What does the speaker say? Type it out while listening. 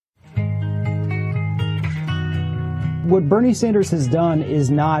what Bernie Sanders has done is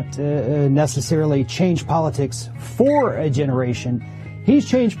not necessarily change politics for a generation. He's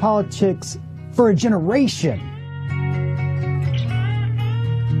changed politics for a generation.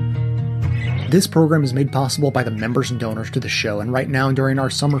 This program is made possible by the members and donors to the show, and right now during our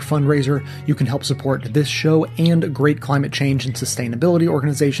summer fundraiser, you can help support this show and great climate change and sustainability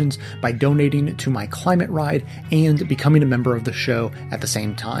organizations by donating to my climate ride and becoming a member of the show at the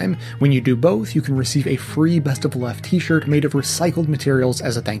same time. When you do both, you can receive a free Best of the Left t-shirt made of recycled materials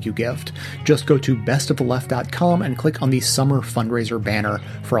as a thank you gift. Just go to bestoftheleft.com and click on the summer fundraiser banner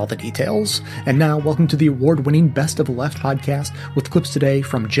for all the details. And now, welcome to the award-winning Best of the Left podcast with clips today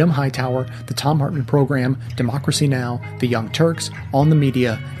from Jim Hightower, the Thom Hartmann Program, Democracy Now!, The Young Turks, On the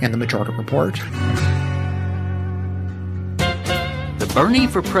Media, and The Majority Report. The Bernie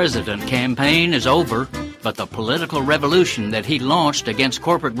for President campaign is over, but the political revolution that he launched against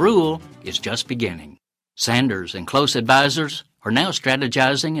corporate rule is just beginning. Sanders and close advisors are now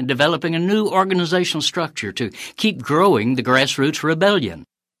strategizing and developing a new organizational structure to keep growing the grassroots rebellion.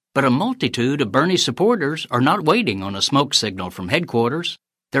 But a multitude of Bernie supporters are not waiting on a smoke signal from headquarters.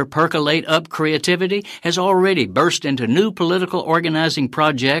 Their percolate-up creativity has already burst into new political organizing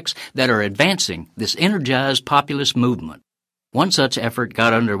projects that are advancing this energized populist movement. One such effort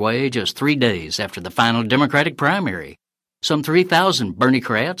got underway just 3 days after the final Democratic primary. Some 3,000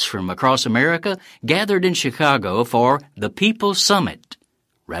 Berniecrats from across America gathered in Chicago for the People's Summit.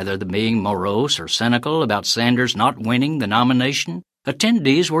 Rather than being morose or cynical about Sanders not winning the nomination,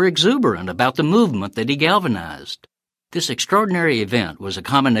 attendees were exuberant about the movement that he galvanized. This extraordinary event was a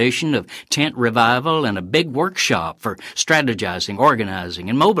combination of tent revival and a big workshop for strategizing, organizing,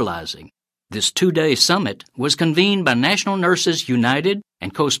 and mobilizing. This 2-day summit was convened by National Nurses United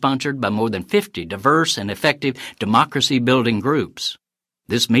and co-sponsored by more than 50 diverse and effective democracy-building groups.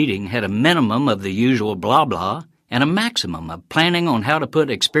 This meeting had a minimum of the usual blah-blah and a maximum of planning on how to put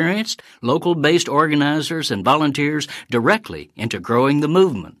experienced, local-based organizers and volunteers directly into growing the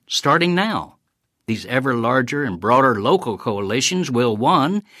movement, starting now. These ever larger and broader local coalitions will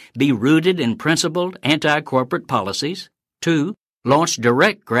 1. Be rooted in principled anti-corporate policies, 2. Launch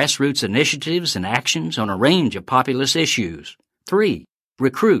direct grassroots initiatives and actions on a range of populist issues, 3.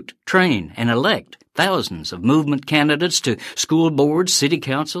 Recruit, train, and elect thousands of movement candidates to school boards, city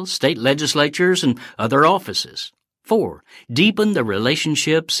councils, state legislatures, and other offices, 4. Deepen the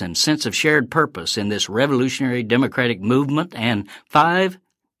relationships and sense of shared purpose in this revolutionary democratic movement, and 5.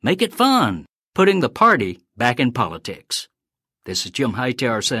 Make it fun. Putting the party back in politics. This is Jim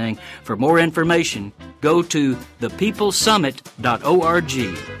Hightower saying, for more information, go to thepeoplesummit.org,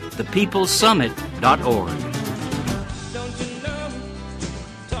 thepeoplesummit.org.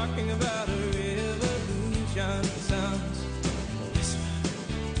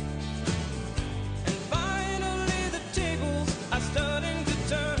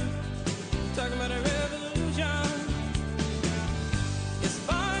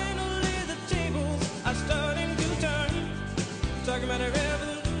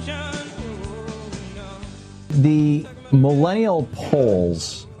 The millennial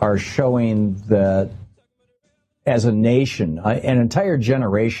polls are showing that as a nation, an entire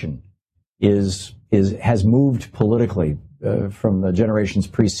generation has moved politically from the generations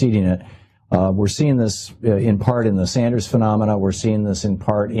preceding it. We're seeing this in part in the Sanders phenomena. We're seeing this in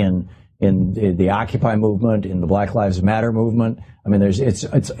part in the Occupy movement, in the Black Lives Matter movement. I mean,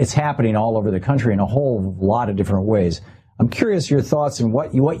 it's happening all over the country in a whole lot of different ways. I'm curious your thoughts and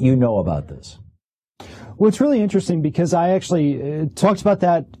what you know about this. Well, it's really interesting because I actually talked about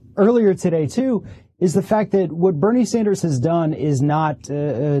that earlier today, too, is the fact that what Bernie Sanders has done is not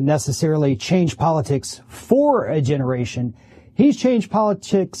necessarily change politics for a generation. He's changed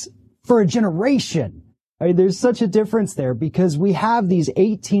politics for a generation. I mean, there's such a difference there because we have these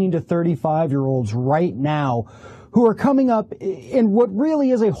 18 to 35-year-olds right now who are coming up in what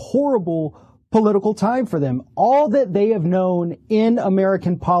really is a horrible political time for them. All that they have known in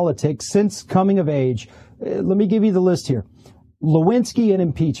American politics since coming of age. Let me give you the list here. Lewinsky and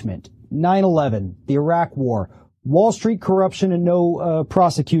impeachment, 9/11, the Iraq War, Wall Street corruption and no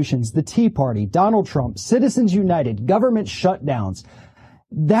prosecutions, the Tea Party, Donald Trump, Citizens United, government shutdowns.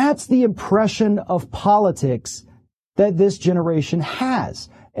 That's the impression of politics that this generation has.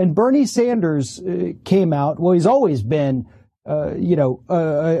 And Bernie Sanders came out, well, he's always been,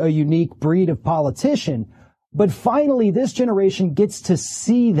 a unique breed of politician. But finally, this generation gets to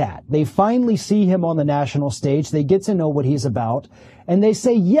see that. They finally see him on the national stage. They get to know what he's about. And they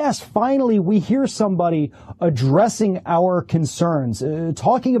say, yes, finally, we hear somebody addressing our concerns,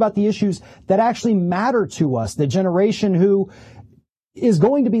 talking about the issues that actually matter to us. The generation who is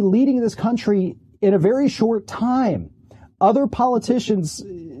going to be leading this country in a very short time. Other politicians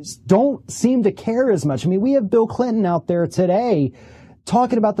don't seem to care as much. I mean, we have Bill Clinton out there today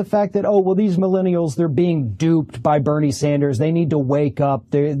talking about the fact that, oh, well, these millennials, they're being duped by Bernie Sanders. They need to wake up.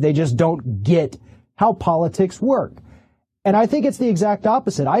 They just don't get how politics work. And I think it's the exact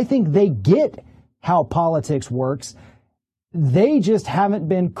opposite. I think they get how politics works. They just haven't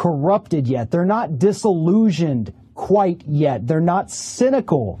been corrupted yet. They're not disillusioned quite yet. They're not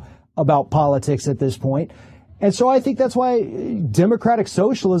cynical about politics at this point. And so I think that's why democratic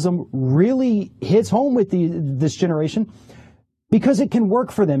socialism really hits home with this generation, because it can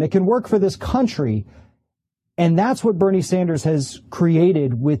work for them. It can work for this country. And that's what Bernie Sanders has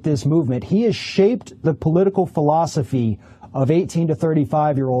created with this movement. He has shaped the political philosophy of 18 to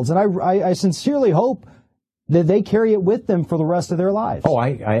 35-year-olds. And I sincerely hope that they carry it with them for the rest of their lives. Oh,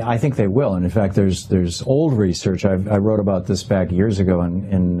 I think they will. And in fact, there's old research. I wrote about this back years ago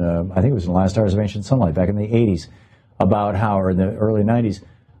in I think it was in Last Hours of Ancient Sunlight back in the 80s, about how, or in the early 90s,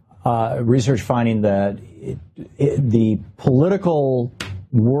 research finding that the political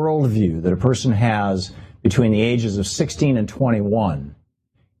worldview that a person has between the ages of 16 and 21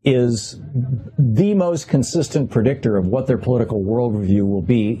 is the most consistent predictor of what their political worldview will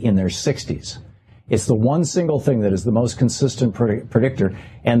be in their 60s. It's the one single thing that is the most consistent predictor.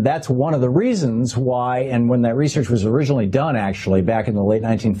 And that's one of the reasons why, and when that research was originally done, actually, back in the late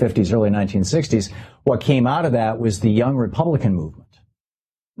 1950s, early 1960s, what came out of that was the Young Republican movement.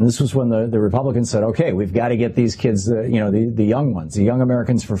 And this was when the Republicans said, okay, we've got to get these kids, the young ones, the Young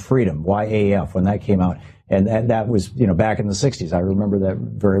Americans for Freedom, YAF, when that came out. And that was, back in the 60s. I remember that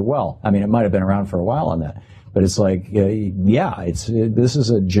very well. I mean, it might have been around for a while on that. But it's like, this is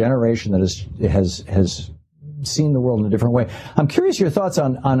a generation that has seen the world in a different way. I'm curious your thoughts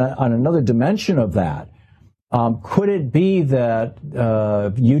on another dimension of that. Could it be that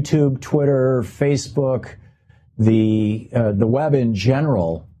YouTube, Twitter, Facebook, the web in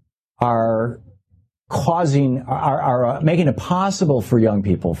general are making it possible for young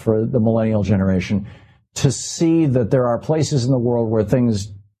people, for the millennial generation, to see that there are places in the world where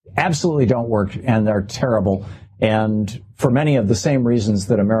things absolutely don't work and they're terrible, and for many of the same reasons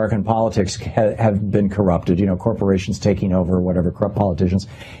that American politics have been corrupted, corporations taking over, whatever, corrupt politicians.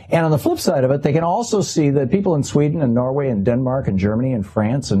 And on the flip side of it, they can also see that people in Sweden and Norway and Denmark and Germany and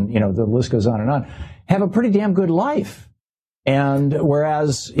France and, the list goes on, have a pretty damn good life. And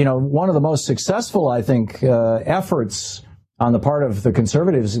whereas, one of the most successful, I think, efforts on the part of the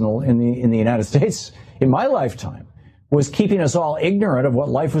conservatives in the United States in my lifetime was keeping us all ignorant of what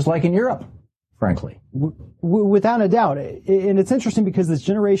life was like in Europe, frankly. Without a doubt. And it's interesting because this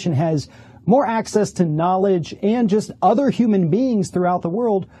generation has more access to knowledge and just other human beings throughout the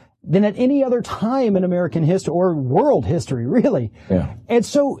world than at any other time in American history or world history, really. Yeah. And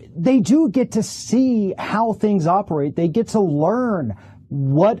so they do get to see how things operate. They get to learn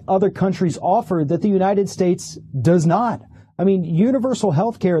what other countries offer that the United States does not. I mean, universal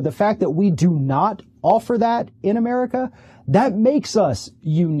health care, the fact that we do not offer that in America, that makes us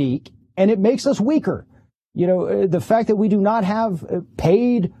unique and it makes us weaker. The fact that we do not have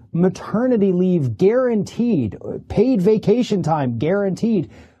paid maternity leave guaranteed, paid vacation time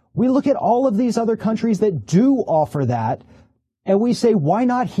guaranteed. We look at all of these other countries that do offer that and we say, why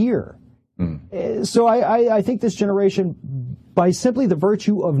not here? So I think this generation, by simply the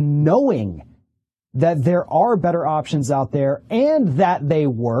virtue of knowing that there are better options out there and that they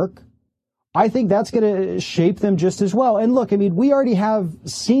work, I think that's going to shape them just as well. And look, I mean, we already have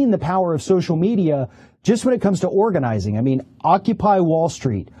seen the power of social media just when it comes to organizing. I mean, Occupy Wall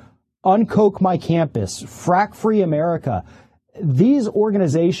Street, Uncoke My Campus, Frack Free America. These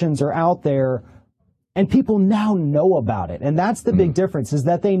organizations are out there and people now know about it. And that's the big difference, is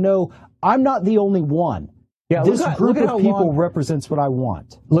that they know I'm not the only one. Yeah, this group of people represents what I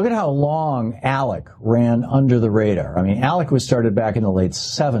want. Look at how long ALEC ran under the radar. I mean, ALEC was started back in the late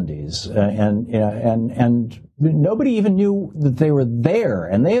 70s, and nobody even knew that they were there.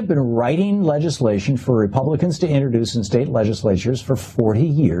 And they have been writing legislation for Republicans to introduce in state legislatures for 40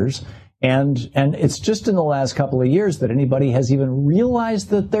 years. And it's just in the last couple of years that anybody has even realized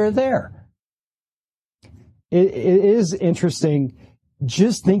that they're there. It is interesting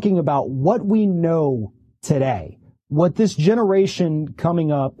just thinking about what we know today, what this generation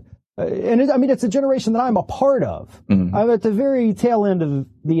coming up, it's a generation that I'm a part of. Mm-hmm. I'm at the very tail end of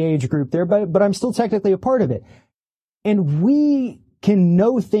the age group there, but I'm still technically a part of it. And we can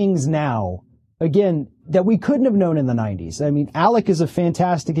know things now, again, that we couldn't have known in the 90s. I mean, ALEC is a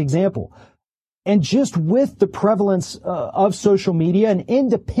fantastic example. And just with the prevalence of social media and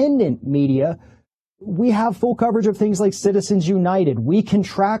independent media, we have full coverage of things like Citizens United. We can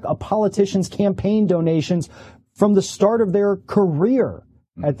track a politician's campaign donations from the start of their career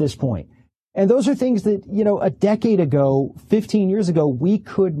at this point. And those are things that, a decade ago, 15 years ago, we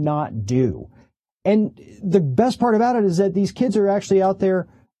could not do. And the best part about it is that these kids are actually out there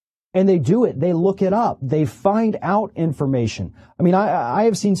and they do it. They look it up. They find out information. I mean, I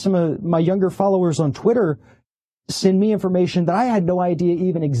have seen some of my younger followers on Twitter send me information that I had no idea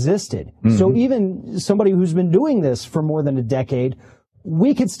even existed. Mm-hmm. So even somebody who's been doing this for more than a decade,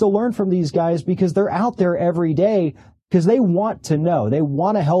 we could still learn from these guys because they're out there every day because they want to know. They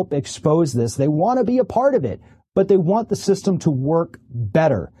want to help expose this. They want to be a part of it, but they want the system to work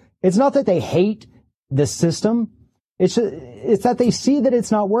better. It's not that they hate the system. It's that they see that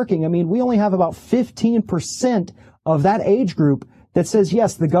it's not working. I mean, we only have about 15% of that age group that says,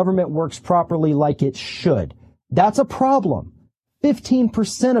 yes, the government works properly like it should. That's a problem.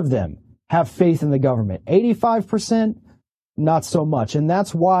 15% of them have faith in the government. 85%, not so much. And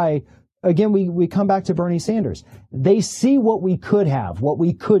that's why, again, we come back to Bernie Sanders. They see what we could have, what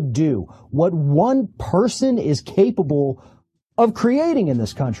we could do, what one person is capable of creating in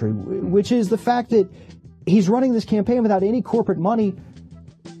this country, which is the fact that he's running this campaign without any corporate money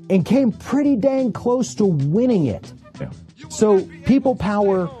and came pretty dang close to winning it. Yeah. So people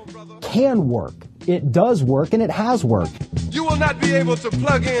power can work. It does work, and it has worked. You will not be able to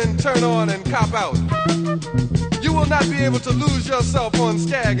plug in, turn on, and cop out. You will not be able to lose yourself on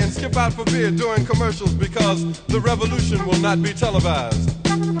Skag and skip out for beer during commercials because the revolution will not be televised.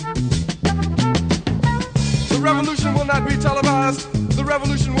 The revolution will not be televised. The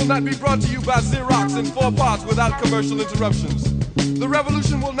revolution will not be brought to you by Xerox in 4 parts without commercial interruptions. The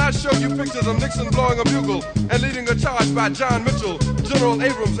revolution will not show you pictures of Nixon blowing a bugle and leading a charge by John Mitchell, General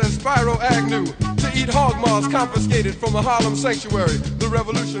Abrams, and Spyro Agnew to eat hog maws confiscated from a Harlem sanctuary. The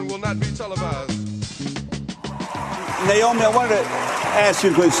revolution will not be televised. Naomi, I wanted to ask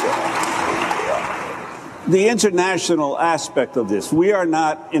you, because the international aspect of this, we are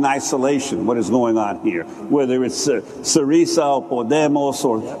not in isolation, what is going on here. Whether it's Syriza or Podemos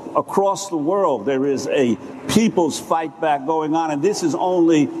or across the world, there is a people's fight back going on, and this is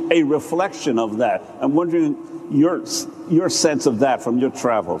only a reflection of that. I'm wondering your sense of that from your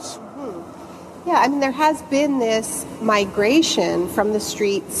travels. Yeah, I mean, there has been this migration from the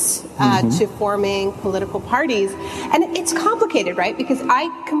streets to forming political parties. And it's complicated, right? Because I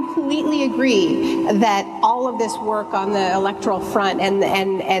completely agree that all of this work on the electoral front and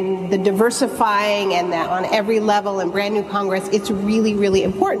the diversifying and that on every level and brand new Congress, it's really, really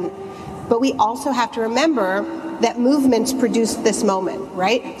important. But we also have to remember that movements produce this moment,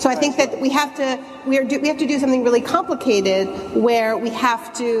 right? So I think that we have to do something really complicated where we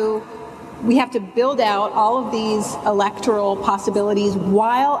have to build out all of these electoral possibilities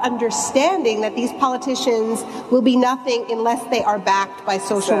while understanding that these politicians will be nothing unless they are backed by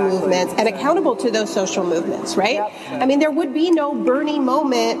social movements and accountable to those social movements, right? Yep. I mean, there would be no Bernie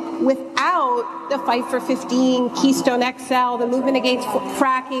moment without the Fight for 15, Keystone XL, the movement against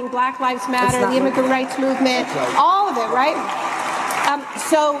fracking, Black Lives Matter, the immigrant rights movement, all of it, right?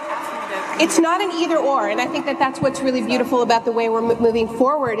 So it's not an either or, and I think that that's what's really beautiful about the way we're moving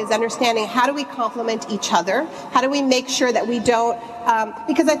forward is understanding how do we complement each other, how do we make sure that we don't,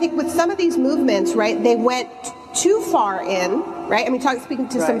 because I think with some of these movements, right, they went too far in, right? I mean, speaking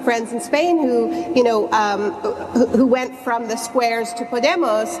to some friends in Spain who, who went from the squares to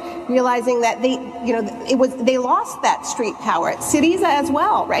Podemos, realizing that they lost that street power at Syriza as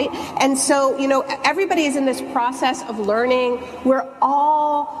well, right? And so, everybody is in this process of learning. We're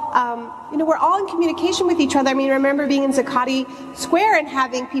all in communication with each other. I mean, I remember being in Zuccotti Square and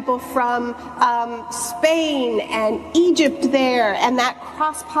having people from Spain and Egypt there, and that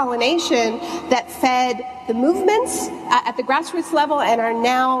cross-pollination that fed the movements at the grassroots level and are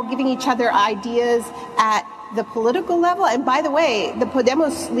now giving each other ideas at the political level. And by the way, the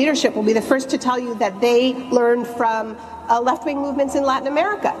Podemos leadership will be the first to tell you that they learned from left-wing movements in Latin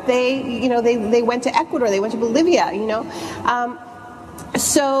America. They went to Ecuador, they went to Bolivia,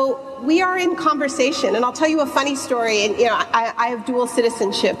 So we are in conversation, and I'll tell you a funny story. And I have dual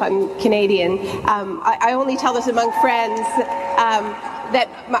citizenship. I'm Canadian. I only tell this among friends that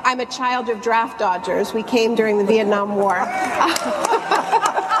I'm a child of draft dodgers. We came during the Vietnam War,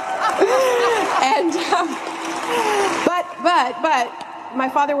 but my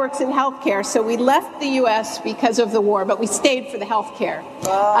father works in healthcare, so we left the U.S. because of the war, but we stayed for the healthcare,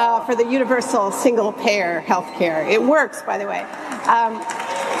 for the universal single-payer healthcare. It works, by the way.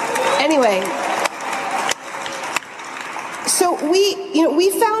 Anyway, so we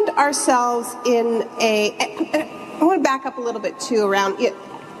found ourselves in I want to back up a little bit too around it.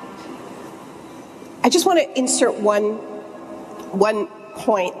 I just want to insert one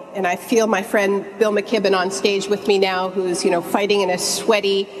point, and I feel my friend Bill McKibben on stage with me now, who's, fighting in a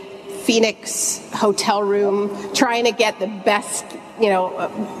sweaty Phoenix hotel room, trying to get the best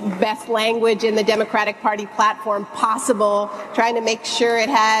language in the Democratic Party platform possible, trying to make sure it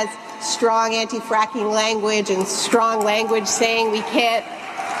has strong anti-fracking language and strong language saying we can't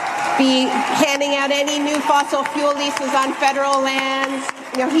be handing out any new fossil fuel leases on federal lands.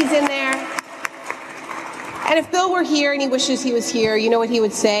 He's in there. And if Bill were here and he wishes he was here, you know what he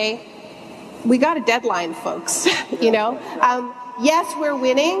would say? We got a deadline, folks. Yes, we're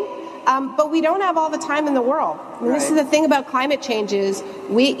winning, but we don't have all the time in the world. And this is the thing about climate change is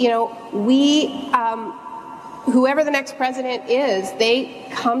whoever the next president is, they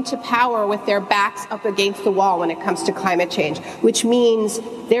come to power with their backs up against the wall when it comes to climate change, which means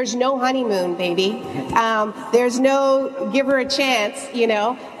there's no honeymoon, baby. There's no give her a chance,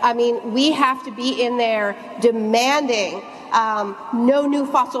 we have to be in there demanding no new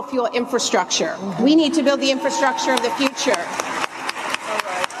fossil fuel infrastructure. We need to build the infrastructure of the future.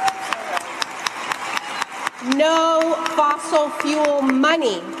 No fossil fuel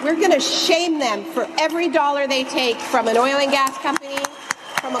money. We're going to shame them for every dollar they take from an oil and gas company,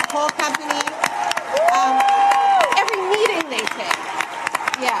 from a coal company, every meeting they take.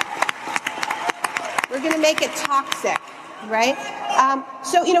 Yeah. We're going to make it toxic, right?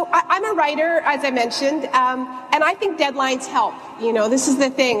 I'm a writer, as I mentioned, and I think deadlines help. This is the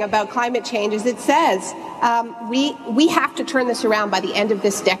thing about climate change is it says we have to turn this around by the end of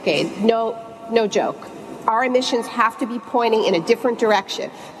this decade. No joke. Our emissions have to be pointing in a different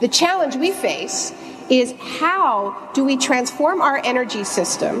direction. The challenge we face is how do we transform our energy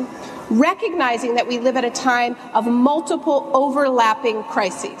system, recognizing that we live at a time of multiple overlapping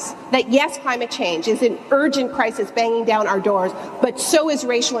crises. That yes, climate change is an urgent crisis banging down our doors, but so is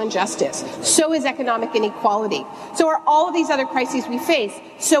racial injustice, so is economic inequality, so are all of these other crises we face.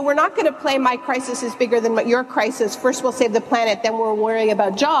 So we're not going to play my crisis is bigger than your crisis. First we'll save the planet, then we'll worry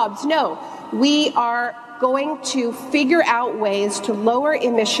about jobs. No, we are going to figure out ways to lower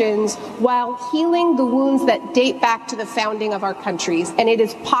emissions while healing the wounds that date back to the founding of our countries, and it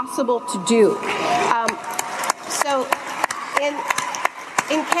is possible to do. So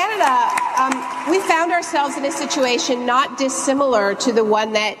in Canada, we found ourselves in a situation not dissimilar to the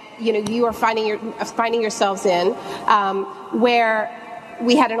one that you are finding yourselves in, where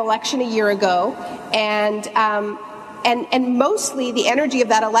we had an election a year ago, and mostly the energy of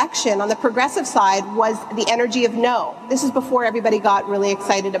that election on the progressive side was the energy of no. This is before everybody got really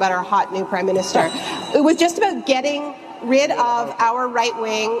excited about our hot new prime minister. It was just about getting rid of our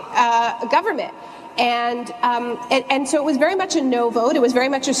right-wing government. And so it was very much a no vote. It was very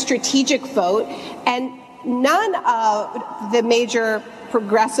much a strategic vote. And none of the major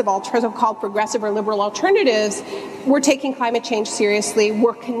progressive or liberal alternatives were taking climate change seriously.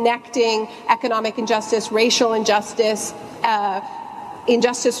 We're connecting economic injustice, racial injustice,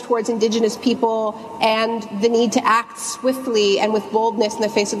 injustice towards Indigenous people, and the need to act swiftly and with boldness in the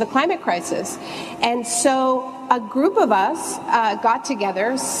face of the climate crisis. And so a group of us got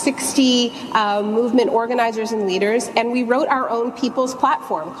together, 60 movement organizers and leaders, and we wrote our own people's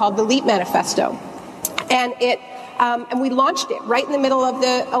platform called the LEAP Manifesto. And we launched it right in the middle of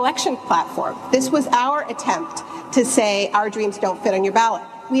the election platform. This was our attempt to say our dreams don't fit on your ballot.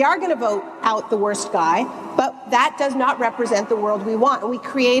 We are going to vote out the worst guy, but that does not represent the world we want. And we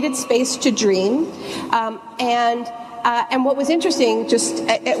created space to dream. And what was interesting,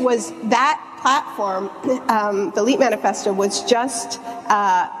 it was that platform, the LEAP Manifesto, was just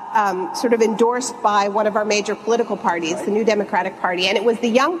sort of endorsed by one of our major political parties, the New Democratic Party, and it was the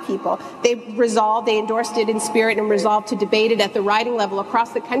young people. They endorsed it in spirit and resolved to debate it at the riding level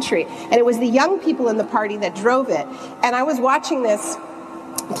across the country. And it was the young people in the party that drove it. And I was watching this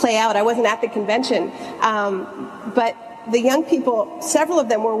play out. I wasn't at the convention, but the young people, several of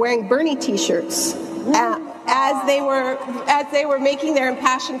them were wearing Bernie T-shirts as they were making their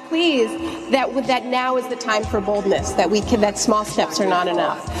impassioned pleas that now is the time for boldness, that small steps are not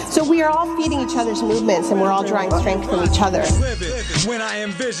enough. So we are all feeding each other's movements, and we're all drawing strength from each other. When I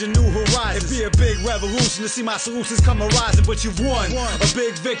envision new horizons, it'd be a big revolution to see my solutions come arising, but you've won. A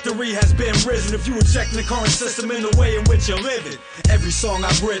big victory has been risen if you were checking the current system in the way in which you're living. Every song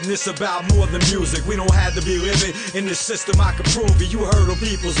I've written is about more than music. We don't have to be living in this system, I can prove it. You heard of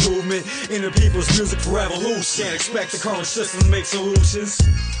people's movement, in the people's music for revolution. Can't expect the current system to make solutions.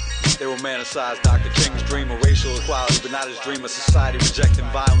 They romanticize Dr. King's dream of racial equality, but not his dream of society rejecting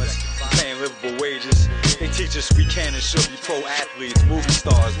violence, paying livable wages. They Teachers we can and should be pro athletes, movie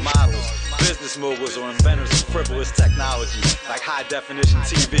stars, models, business moguls, or inventors of frivolous technology like high definition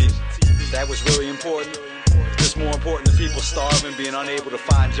TV. That was really important. It's more important than people starving, being unable to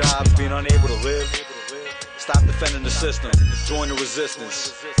find jobs, being unable to live. Stop defending the system. Join the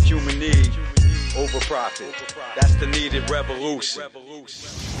resistance. Human need over profit. That's the needed revolution.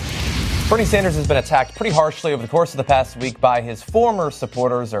 Bernie Sanders has been attacked pretty harshly over the course of the past week by his former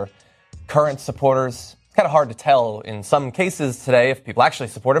supporters or current supporters. It's kind of hard to tell in some cases today if people actually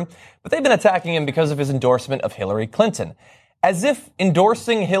support him, but they've been attacking him because of his endorsement of Hillary Clinton. As if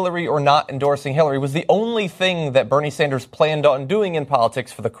endorsing Hillary or not endorsing Hillary was the only thing that Bernie Sanders planned on doing in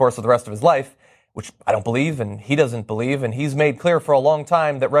politics for the course of the rest of his life, which I don't believe and he doesn't believe, and he's made clear for a long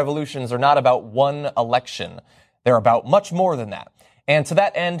time that revolutions are not about one election. They're about much more than that. And to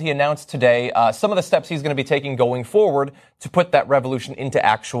that end, he announced today some of the steps he's going to be taking going forward to put that revolution into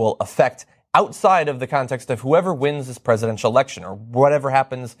actual effect outside of the context of whoever wins this presidential election or whatever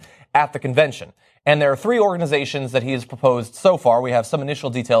happens at the convention. And there are 3 organizations that he has proposed so far. We have some initial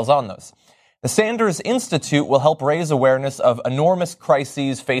details on those. The Sanders Institute will help raise awareness of enormous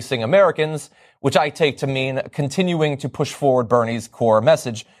crises facing Americans, which I take to mean continuing to push forward Bernie's core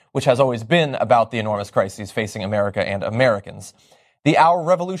message, which has always been about the enormous crises facing America and Americans. The Our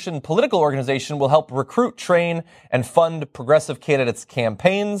Revolution political organization will help recruit, train, and fund progressive candidates'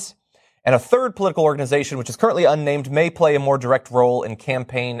 campaigns. And a third political organization, which is currently unnamed, may play a more direct role in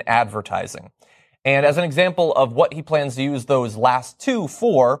campaign advertising. And as an example of what he plans to use those last 2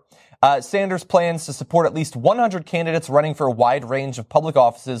 for, Sanders plans to support at least 100 candidates running for a wide range of public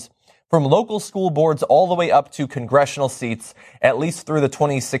offices, from local school boards all the way up to congressional seats, at least through the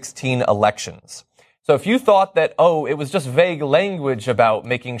 2016 elections. So if you thought that, it was just vague language about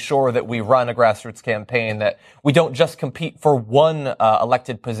making sure that we run a grassroots campaign, that we don't just compete for one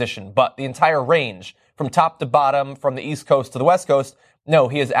elected position, but the entire range, from top to bottom, from the East Coast to the West Coast, no,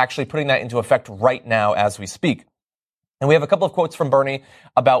 he is actually putting that into effect right now as we speak. And we have a couple of quotes from Bernie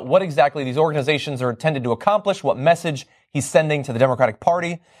about what exactly these organizations are intended to accomplish, what message he's sending to the Democratic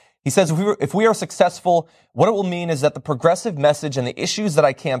Party. He says, if we are successful, what it will mean is that the progressive message and the issues that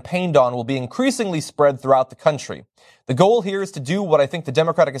I campaigned on will be increasingly spread throughout the country. The goal here is to do what I think the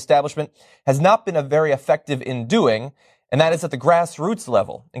Democratic establishment has not been very effective in doing, and that is at the grassroots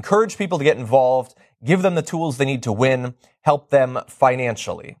level. Encourage people to get involved, give them the tools they need to win, help them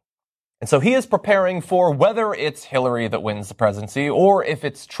financially. And so he is preparing for whether it's Hillary that wins the presidency or if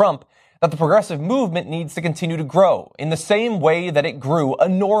it's Trump, that the progressive movement needs to continue to grow in the same way that it grew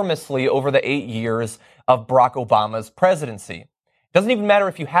enormously over the 8 years of Barack Obama's presidency. It doesn't even matter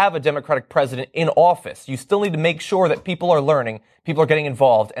if you have a Democratic president in office. You still need to make sure that people are learning, people are getting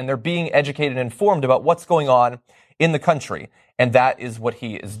involved, and they're being educated and informed about what's going on in the country. And that is what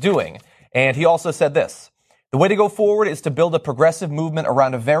he is doing. And he also said this: the way to go forward is to build a progressive movement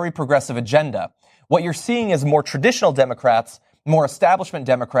around a very progressive agenda. What you're seeing is more traditional Democrats, more establishment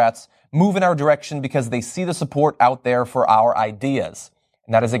Democrats move in our direction because they see the support out there for our ideas.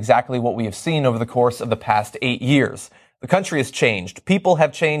 And that is exactly what we have seen over the course of the past 8 years. The country has changed, people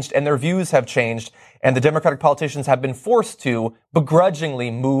have changed, and their views have changed, and the Democratic politicians have been forced to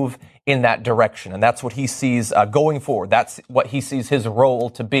begrudgingly move in that direction. And that's what he sees going forward. That's what he sees his role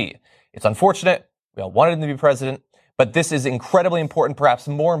to be. It's unfortunate. We all wanted him to be president, but this is incredibly important, perhaps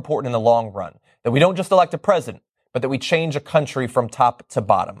more important in the long run, that we don't just elect a president, but that we change a country from top to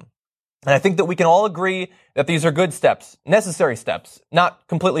bottom. And I think that we can all agree that these are good steps, necessary steps, not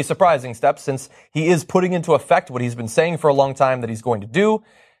completely surprising steps, since he is putting into effect what he's been saying for a long time that he's going to do.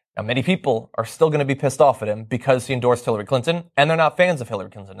 Now, many people are still going to be pissed off at him because he endorsed Hillary Clinton, and they're not fans of Hillary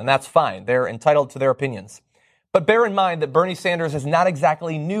Clinton, and that's fine. They're entitled to their opinions. But bear in mind that Bernie Sanders is not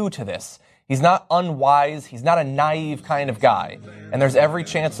exactly new to this. He's not unwise. He's not a naive kind of guy. And there's every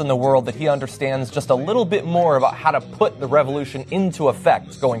chance in the world that he understands just a little bit more about how to put the revolution into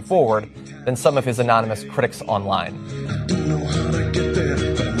effect going forward than some of his anonymous critics online. I don't know how to get there,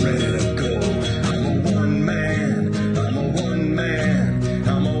 but I'm ready to go. I'm a one-man revolution.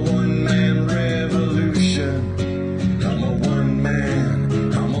 I'm a one-man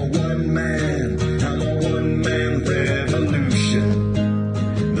revolution.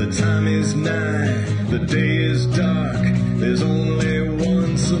 The time is nigh, the day is dark, there's only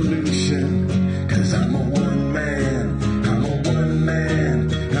one solution. 'Cause I'm a one-man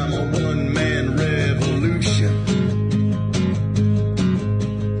revolution.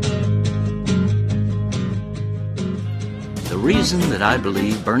 The reason that I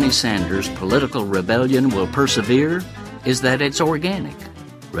believe Bernie Sanders' political rebellion will persevere is that it's organic.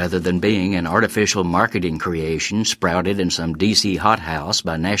 Rather than being an artificial marketing creation sprouted in some D.C. hothouse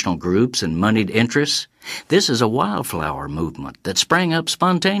by national groups and moneyed interests, this is a wildflower movement that sprang up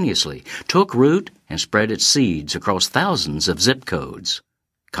spontaneously, took root, and spread its seeds across thousands of zip codes.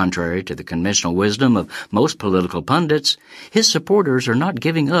 Contrary to the conventional wisdom of most political pundits, his supporters are not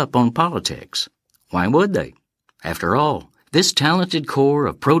giving up on politics. Why would they? After all, this talented core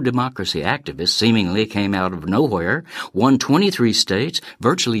of pro-democracy activists seemingly came out of nowhere, won 23 states,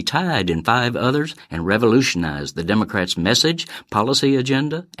 virtually tied in 5 others, and revolutionized the Democrats' message, policy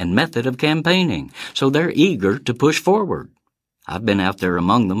agenda, and method of campaigning, so they're eager to push forward. I've been out there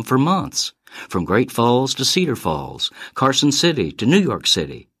among them for months, from Great Falls to Cedar Falls, Carson City to New York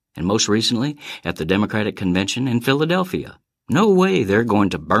City, and most recently at the Democratic Convention in Philadelphia. No way they're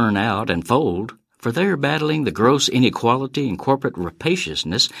going to burn out and fold, for they're battling the gross inequality and corporate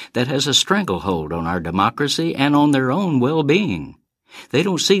rapaciousness that has a stranglehold on our democracy and on their own well-being. They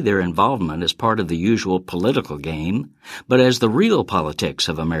don't see their involvement as part of the usual political game, but as the real politics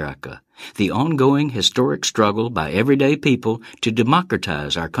of America, the ongoing historic struggle by everyday people to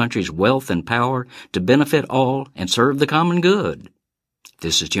democratize our country's wealth and power to benefit all and serve the common good.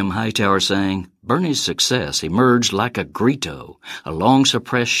 This is Jim Hightower saying, Bernie's success emerged like a grito, a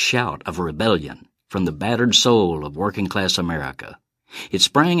long-suppressed shout of rebellion from the battered soul of working-class America. It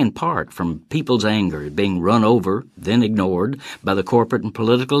sprang in part from people's anger at being run over, then ignored, by the corporate and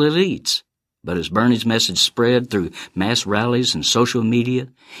political elites. But as Bernie's message spread through mass rallies and social media,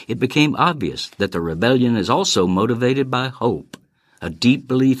 it became obvious that the rebellion is also motivated by hope, a deep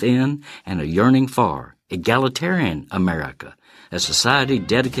belief in and a yearning for egalitarian America, a society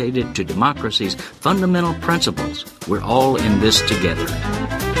dedicated to democracy's fundamental principles. We're all in this together.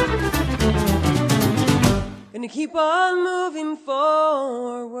 And to keep on moving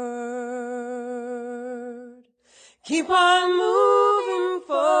forward. Keep on moving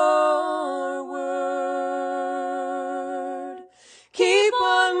forward. Keep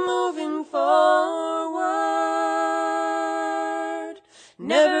on moving forward.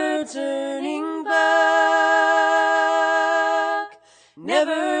 Never turning back.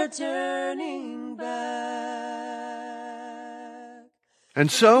 Never turning back. And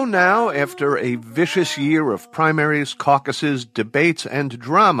so now, after a vicious year of primaries, caucuses, debates, and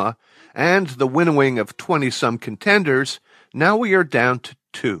drama, and the winnowing of 20-some contenders, now we are down to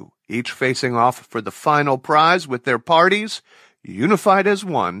 2, each facing off for the final prize with their parties, unified as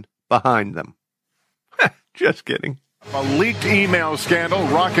one, behind them. Just kidding. A leaked email scandal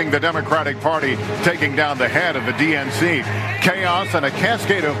rocking the Democratic Party, taking down the head of the DNC. Chaos and a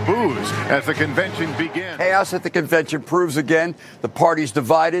cascade of boos as the convention begins. Chaos at the convention proves again the party's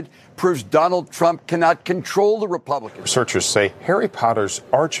divided, proves Donald Trump cannot control the Republicans. Researchers say Harry Potter's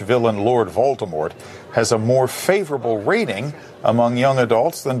arch-villain Lord Voldemort has a more favorable rating among young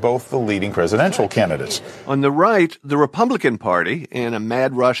adults than both the leading presidential candidates. On the right, the Republican Party, in a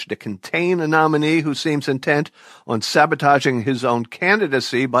mad rush to contain a nominee who seems intent on sabotaging his own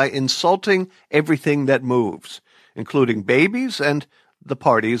candidacy by insulting everything that moves, including babies and the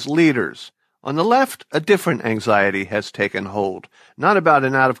party's leaders. On the left, a different anxiety has taken hold, not about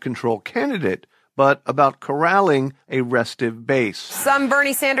an out-of-control candidate, but about corralling a restive base. Some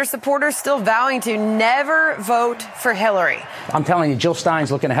Bernie Sanders supporters still vowing to never vote for Hillary. I'm telling you, Jill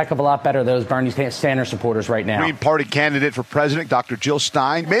Stein's looking a heck of a lot better than those Bernie Sanders supporters right now. Green Party candidate for president, Dr. Jill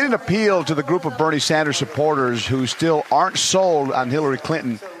Stein, made an appeal to the group of Bernie Sanders supporters who still aren't sold on Hillary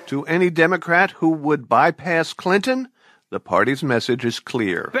Clinton. To any Democrat who would bypass Clinton, the party's message is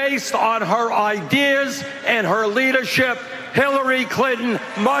clear. Based on her ideas and her leadership, Hillary Clinton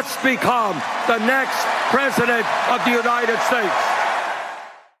must become the next president of the United States.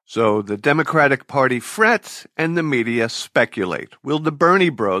 So the Democratic Party frets and the media speculate. Will the Bernie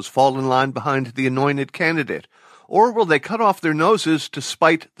bros fall in line behind the anointed candidate? Or will they cut off their noses to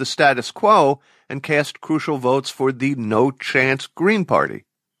spite the status quo and cast crucial votes for the no-chance Green Party?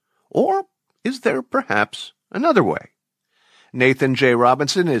 Or is there perhaps another way? Nathan J.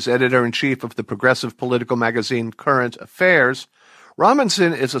 Robinson is editor-in-chief of the progressive political magazine Current Affairs.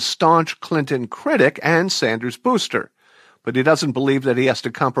 Robinson is a staunch Clinton critic and Sanders booster, but he doesn't believe that he has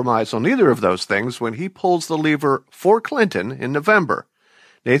to compromise on either of those things when he pulls the lever for Clinton in November.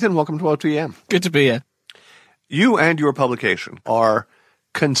 Nathan, welcome to OTM. Good to be here. You and your publication are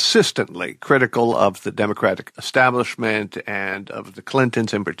consistently critical of the Democratic establishment and of the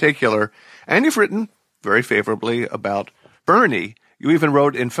Clintons in particular, and you've written very favorably about Bernie. You even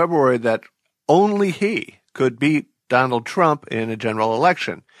wrote in February that only he could beat Donald Trump in a general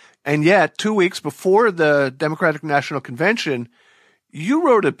election. And yet, 2 weeks before the Democratic National Convention, you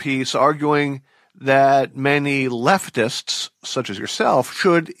wrote a piece arguing that many leftists, such as yourself,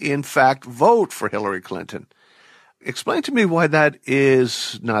 should in fact vote for Hillary Clinton. Explain to me why that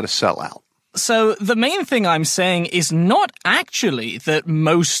is not a sellout. So the main thing I'm saying is not actually that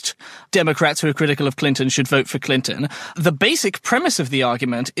most Democrats who are critical of Clinton should vote for Clinton. The basic premise of the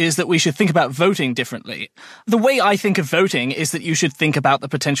argument is that we should think about voting differently. The way I think of voting is that you should think about the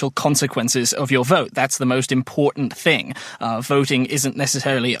potential consequences of your vote. That's the most important thing. Voting isn't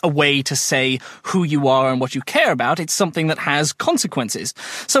necessarily a way to say who you are and what you care about. It's something that has consequences.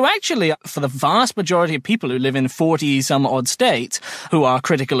 So actually, for the vast majority of people who live in 40-some-odd states who are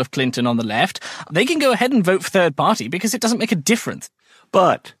critical of Clinton on the left, they can go ahead and vote for third party because it doesn't make a difference.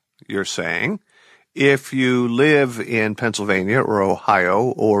 But you're saying if you live in Pennsylvania or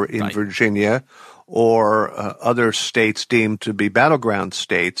Ohio or in Virginia or other states deemed to be battleground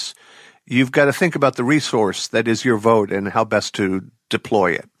states, you've got to think about the resource that is your vote and how best to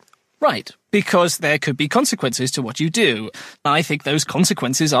deploy it. Right. Because there could be consequences to what you do. I think those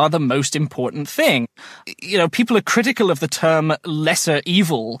consequences are the most important thing. You know, people are critical of the term lesser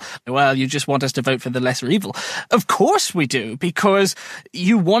evil. Well, you just want us to vote for the lesser evil. Of course we do, because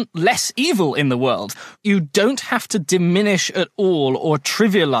you want less evil in the world. You don't have to diminish at all or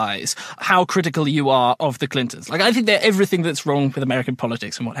trivialize how critical you are of the Clintons. Like, I think they're everything that's wrong with American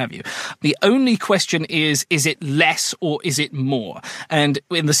politics and what have you. The only question is it less or is it more? And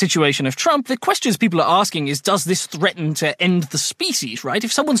in the situation of Trump, the questions people are asking is, does this threaten to end the species, right?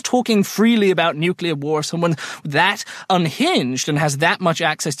 If someone's talking freely about nuclear war, someone that unhinged and has that much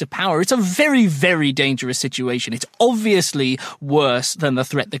access to power, it's a very, very dangerous situation. It's obviously worse than the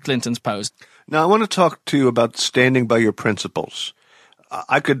threat the Clintons pose. Now, I want to talk to you about standing by your principles.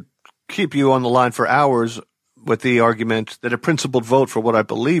 I could keep you on the line for hours with the argument that a principled vote for what I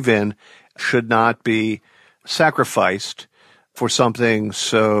believe in should not be sacrificed for something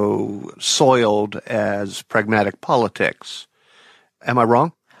so soiled as pragmatic politics. Am I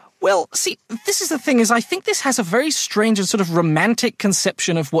wrong? Well, see, this is the thing, is I think this has a very strange and sort of romantic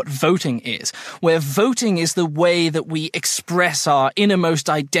conception of what voting is, where voting is the way that we express our innermost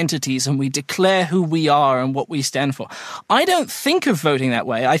identities and we declare who we are and what we stand for. I don't think of voting that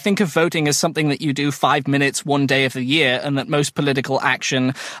way. I think of voting as something that you do 5 minutes one day of the year, and that most political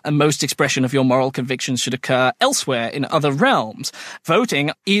action and most expression of your moral convictions should occur elsewhere in other realms. Voting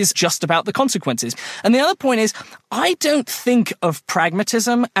is just about the consequences. And the other point is, I don't think of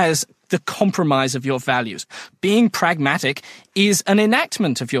pragmatism as the compromise of your values. Being pragmatic is an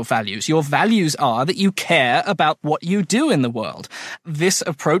enactment of your values. Your values are that you care about what you do in the world. This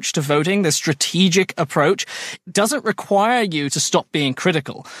approach to voting, the strategic approach, doesn't require you to stop being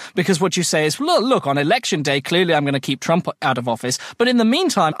critical. Because what you say is, look, on election day, clearly I'm going to keep Trump out of office. But in the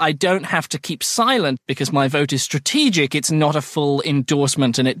meantime, I don't have to keep silent because my vote is strategic. It's not a full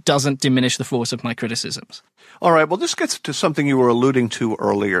endorsement and it doesn't diminish the force of my criticisms. All right. Well, this gets to something you were alluding to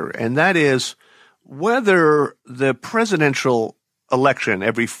earlier, and that is whether the presidential election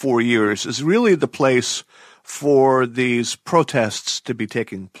every 4 years is really the place for these protests to be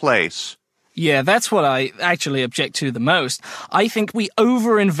taking place. Yeah, that's what I actually object to the most. I think we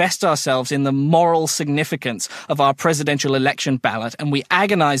overinvest ourselves in the moral significance of our presidential election ballot, and we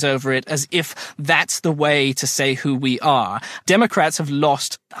agonize over it as if that's the way to say who we are. Democrats have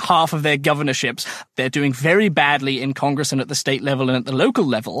lost half of their governorships. They're doing very badly in Congress and at the state level and at the local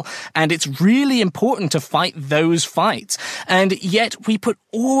level, and it's really important to fight those fights. And yet we put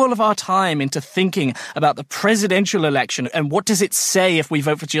all of our time into thinking about the presidential election and what does it say if we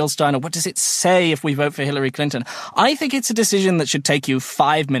vote for Jill Stein, or what does it say if we vote for Hillary Clinton. I think it's a decision that should take you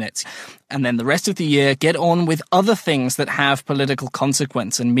 5 minutes. And then the rest of the year, get on with other things that have political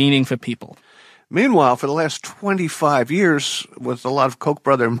consequence and meaning for people. Meanwhile, for the last 25 years, with a lot of Koch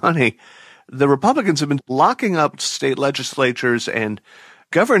brother money, the Republicans have been locking up state legislatures and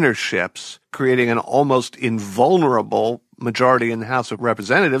governorships, creating an almost invulnerable majority in the House of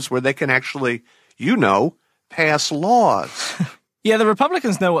Representatives where they can actually, pass laws. Yeah, the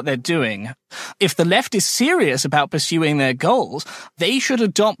Republicans know what they're doing. If the left is serious about pursuing their goals, they should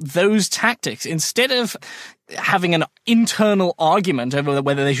adopt those tactics instead of having an internal argument over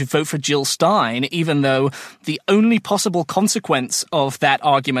whether they should vote for Jill Stein, even though the only possible consequence of that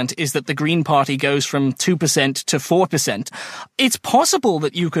argument is that the Green Party goes from 2% to 4%. It's possible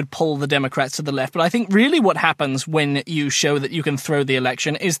that you could pull the Democrats to the left, but I think really what happens when you show that you can throw the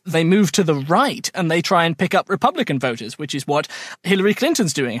election is they move to the right and they try and pick up Republican voters, which is what Hillary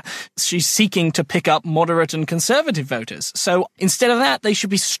Clinton's doing. She's seeking to pick up moderate and conservative voters. So instead of that, they should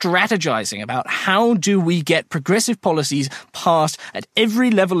be strategizing about how do we get get progressive policies passed at every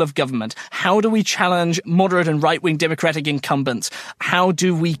level of government? How do we challenge moderate and right-wing Democratic incumbents? How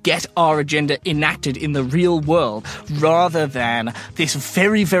do we get our agenda enacted in the real world rather than this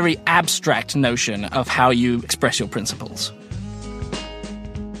very, very abstract notion of how you express your principles?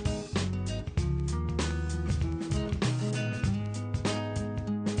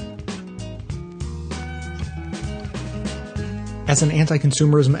 As an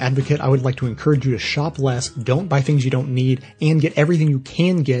anti-consumerism advocate, I would like to encourage you to shop less, don't buy things you don't need, and get everything you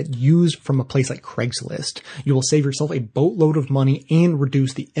can get used from a place like Craigslist. You will save yourself a boatload of money and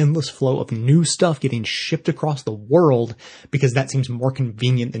reduce the endless flow of new stuff getting shipped across the world because that seems more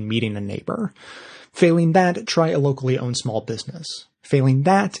convenient than meeting a neighbor. Failing that, try a locally owned small business. Failing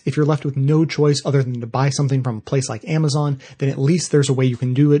that, if you're left with no choice other than to buy something from a place like Amazon, then at least there's a way you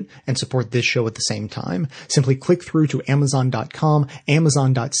can do it and support this show at the same time. Simply click through to Amazon.com,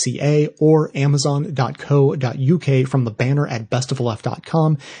 Amazon.ca, or Amazon.co.uk from the banner at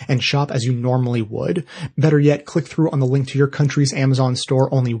bestofleft.com and shop as you normally would. Better yet, click through on the link to your country's Amazon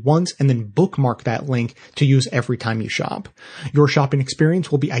store only once and then bookmark that link to use every time you shop. Your shopping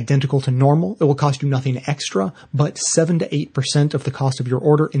experience will be identical to normal. It will cost you nothing extra, but 7 to 8% of the cost of your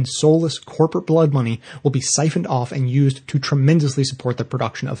order in soulless corporate blood money will be siphoned off and used to tremendously support the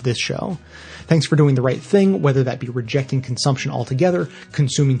production of this show. Thanks for doing the right thing, whether that be rejecting consumption altogether,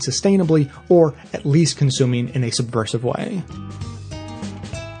 consuming sustainably, or at least consuming in a subversive way.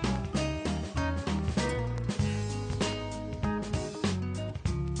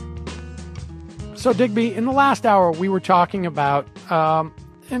 So, Digby, in the last hour, we were talking about, and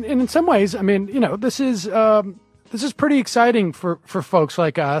in some ways, I mean, this is pretty exciting for folks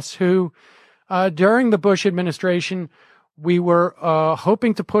like us who, during the Bush administration, we were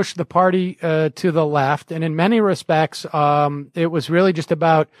hoping to push the party to the left. And in many respects, it was really just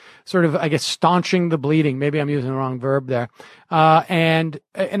about sort of, I guess, staunching the bleeding. Maybe I'm using the wrong verb there. And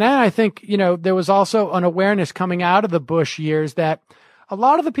then I think, there was also an awareness coming out of the Bush years that a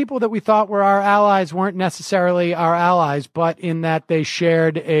lot of the people that we thought were our allies weren't necessarily our allies, but in that they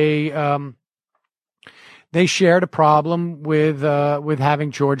shared a problem with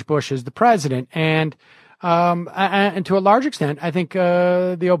having George Bush as the president. And to a large extent, I think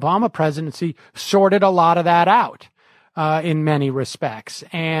the Obama presidency sorted a lot of that out in many respects.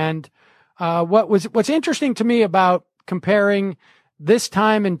 And what's interesting to me about comparing this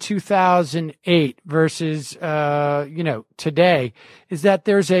time in 2008 versus today is that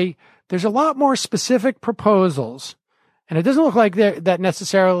there's a lot more specific proposals. And it doesn't look like that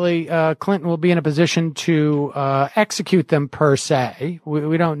necessarily Clinton will be in a position to execute them per se.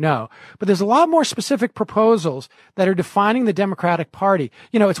 We don't know. But there's a lot more specific proposals that are defining the Democratic Party.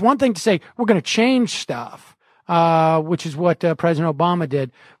 It's one thing to say we're going to change stuff, which is what President Obama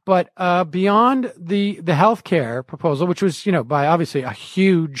did. But beyond the healthcare proposal, which was, by obviously a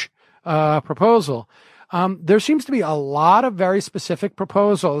huge proposal, there seems to be a lot of very specific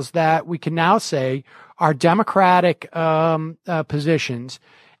proposals that we can now say are Democratic positions.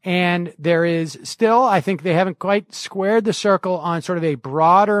 And there is still, I think they haven't quite squared the circle on sort of a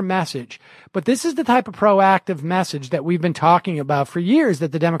broader message. But this is the type of proactive message that we've been talking about for years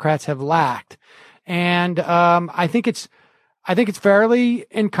that the Democrats have lacked. And I think it's fairly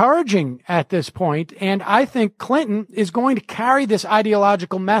encouraging at this point. And I think Clinton is going to carry this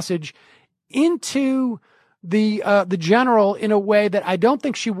ideological message into the general in a way that I don't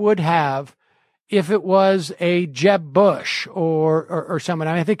think she would have if it was a Jeb Bush or someone.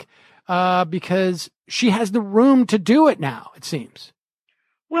 I think because she has the room to do it now, it seems.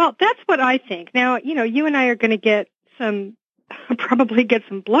 Well, that's what I think. Now, you and I are going to probably get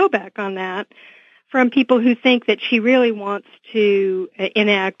some blowback on that from people who think that she really wants to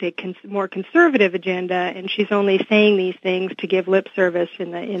enact a more conservative agenda, and she's only saying these things to give lip service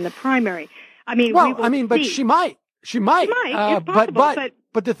in the primary. I mean, but she might. She might. It's possible,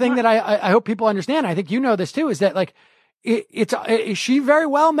 but the thing that I hope people understand, I think this too, is that she very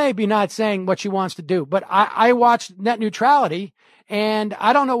well may be not saying what she wants to do. But I watched net neutrality, and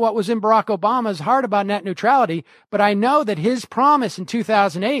I don't know what was in Barack Obama's heart about net neutrality, but I know that his promise in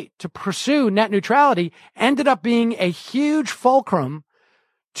 2008 to pursue net neutrality ended up being a huge fulcrum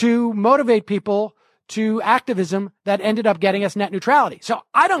to motivate people to activism that ended up getting us net neutrality. So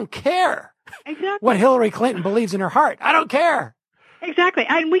I don't care what Hillary Clinton believes in her heart. I don't care. Exactly.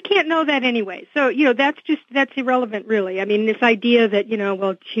 And we can't know that anyway. So, that's irrelevant, really. I mean, this idea that,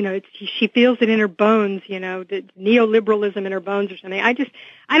 she feels it in her bones, the neoliberalism in her bones or something. I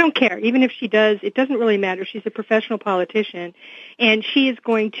don't care. Even if she does, it doesn't really matter. She's a professional politician, and she is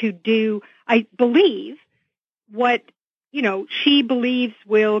going to do, I believe, what she believes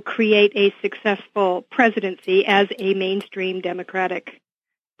will create a successful presidency as a mainstream Democratic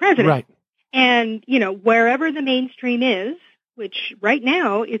president. Right. And, wherever the mainstream is, which right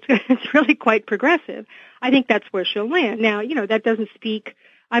now it's really quite progressive, I think that's where she'll land. Now, that doesn't speak,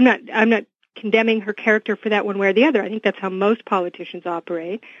 I'm not condemning her character for that one way or the other. I think that's how most politicians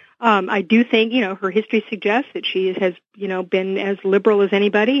operate. I do think, her history suggests that she has, been as liberal as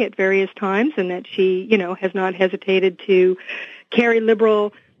anybody at various times, and that she, has not hesitated to carry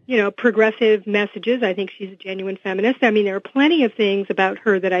liberal, progressive messages. I think she's a genuine feminist. I mean, there are plenty of things about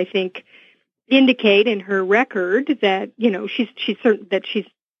her that I think indicate in her record that, she's certain that she's,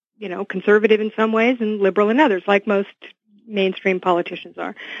 conservative in some ways and liberal in others, like most mainstream politicians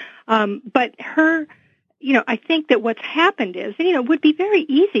are. But her, I think that what's happened is, it would be very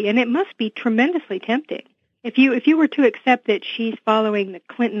easy, and it must be tremendously tempting. If you were to accept that she's following the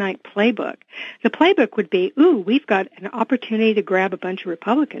Clintonite playbook, the playbook would be, we've got an opportunity to grab a bunch of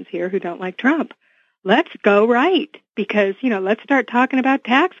Republicans here who don't like Trump. Let's go right, because, let's start talking about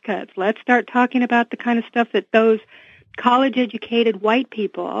tax cuts. Let's start talking about the kind of stuff that those college-educated white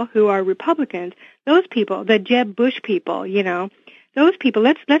people who are Republicans, those people, the Jeb Bush people, those people,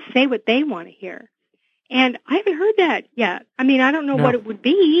 let's say what they want to hear. And I haven't heard that yet. I mean, I don't know what it would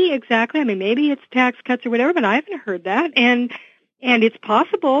be exactly. I mean, maybe it's tax cuts or whatever, but I haven't heard that. And it's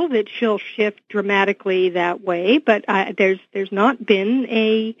possible that she'll shift dramatically that way, but there's not been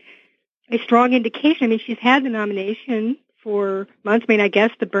a strong indication. I mean, she's had the nomination for months. I mean, I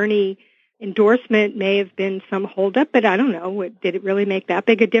guess the Bernie endorsement may have been some holdup, but I don't know. Did it really make that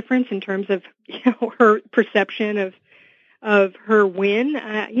big a difference in terms of her perception of her win?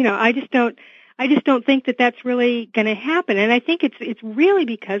 I just don't think that that's really going to happen. And I think it's really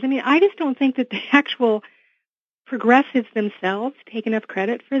because, I just don't think that the actual progressives themselves take enough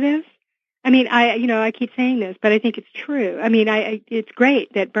credit for this. I keep saying this, but I think it's true. It's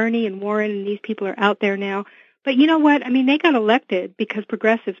great that Bernie and Warren and these people are out there now. But you know what? They got elected because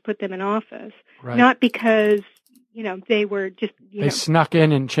progressives put them in office, right. Not because, they were just, they snuck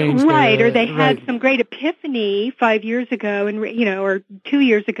in and changed right, or they had some great epiphany 5 years ago and, or 2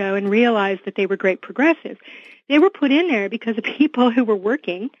 years ago and realized that they were great progressives. They were put in there because of people who were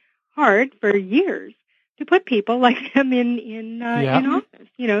working hard for years to put people like them in office,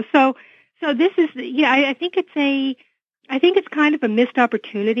 So this is, I think it's kind of a missed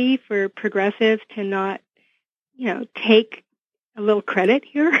opportunity for progressives to not, take a little credit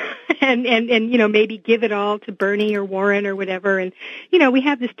here and maybe give it all to Bernie or Warren or whatever. And, we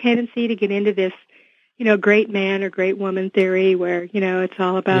have this tendency to get into this, great man or great woman theory where, it's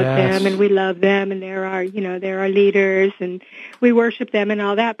all about them and we love them and they're our leaders and we worship them and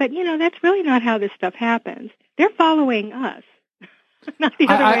all that. But, that's really not how this stuff happens. They're following us. Not the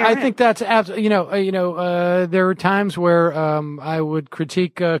other way around. I think that's absolutely, there were times where I would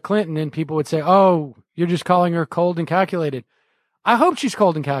critique Clinton and people would say, oh, you're just calling her cold and calculated. I hope she's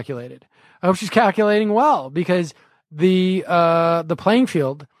cold and calculated. I hope she's calculating well because the playing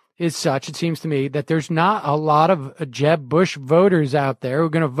field is such, it seems to me, that there's not a lot of Jeb Bush voters out there who are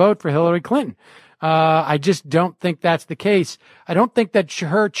going to vote for Hillary Clinton. I just don't think that's the case. I don't think that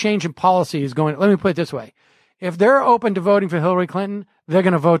her change in policy is going, let me put it this way. If they're open to voting for Hillary Clinton, they're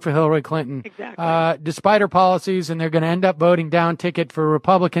going to vote for Hillary Clinton, exactly. Despite her policies, and they're going to end up voting down ticket for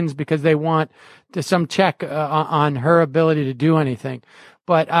Republicans because they want some check on her ability to do anything.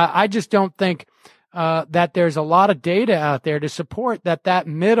 But I just don't think that there's a lot of data out there to support that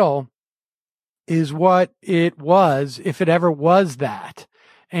middle is what it was, if it ever was that.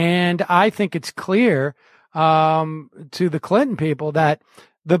 And I think it's clear to the Clinton people that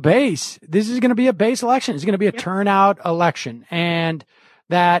the base, this is going to be a base election. It's going to be a turnout election. And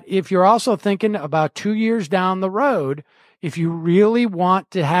that if you're also thinking about 2 years down the road, if you really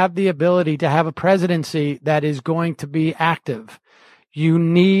want to have the ability to have a presidency that is going to be active, you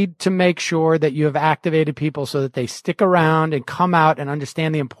need to make sure that you have activated people so that they stick around and come out and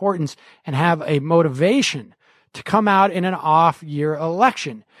understand the importance and have a motivation to come out in an off-year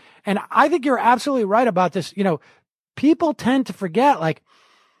election. And I think you're absolutely right about this. People tend to forget, like,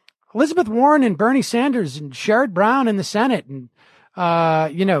 Elizabeth Warren and Bernie Sanders and Sherrod Brown in the Senate and,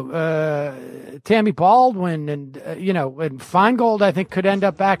 Tammy Baldwin and Feingold, I think, could end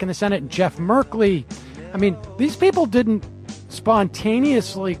up back in the Senate, and Jeff Merkley. I mean, these people didn't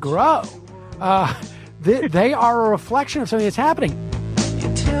spontaneously grow. They are a reflection of something that's happening.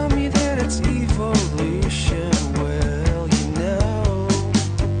 You tell me that it's evolution. Well,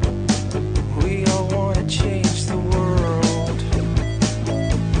 we all want to change the world.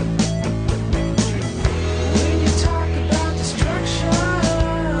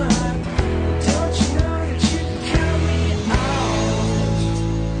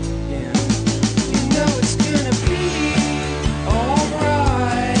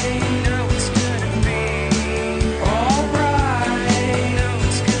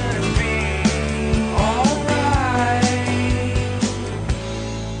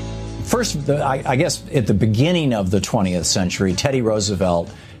 I guess at the beginning of the 20th century, Teddy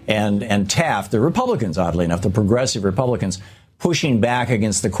Roosevelt and Taft, the Republicans, oddly enough, the progressive Republicans, pushing back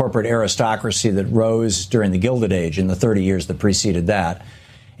against the corporate aristocracy that rose during the Gilded Age in the 30 years that preceded that,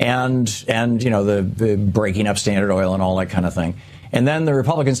 and the breaking up Standard Oil and all that kind of thing. And then the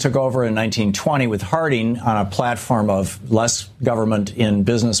Republicans took over in 1920 with Harding on a platform of less government in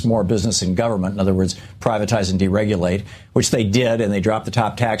business, more business in government. In other words, privatize and deregulate, which they did. And they dropped the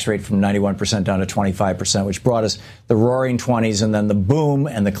top tax rate from 91% down to 25%, which brought us the roaring 20s and then the boom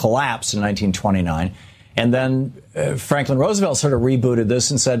and the collapse in 1929. And then Franklin Roosevelt sort of rebooted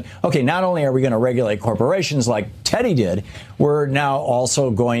this and said, OK, not only are we going to regulate corporations like Teddy did, we're now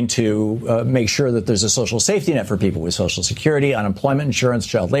also going to make sure that there's a social safety net for people with Social Security, unemployment insurance,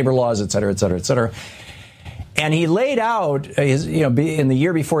 child labor laws, et cetera, et cetera, et cetera. And he laid out, in the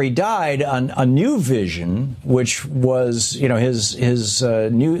year before he died, a new vision, which was, his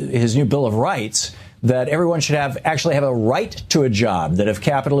new Bill of Rights, that everyone should actually have a right to a job, that if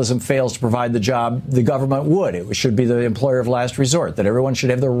capitalism fails to provide the job, the government would. It should be the employer of last resort, that everyone should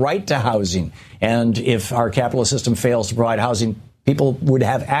have the right to housing. And if our capitalist system fails to provide housing, people would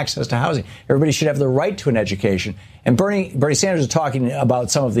have access to housing. Everybody should have the right to an education. And Bernie Sanders is talking about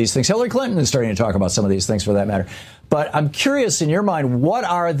some of these things. Hillary Clinton is starting to talk about some of these things, for that matter. But I'm curious, in your mind, what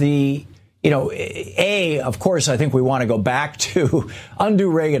are the... of course, I think we want to go back to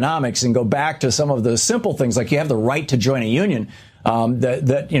undo Reaganomics and go back to some of the simple things, like you have the right to join a union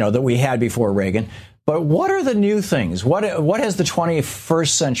that we had before Reagan. But what are the new things? What has the 21st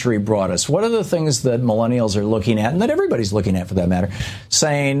century brought us? What are the things that millennials are looking at, and that everybody's looking at, for that matter,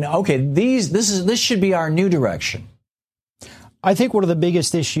 saying, okay, this should be our new direction? I think one of the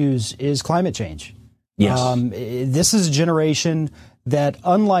biggest issues is climate change. Yes. This is a generation that,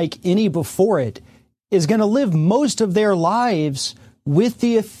 unlike any before it, is going to live most of their lives with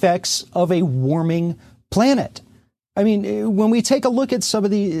the effects of a warming planet. I mean, when we take a look at some of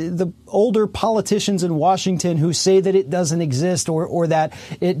the older politicians in Washington who say that it doesn't exist or that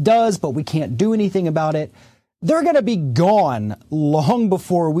it does, but we can't do anything about it, they're going to be gone long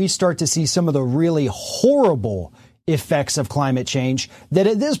before we start to see some of the really horrible effects of climate change that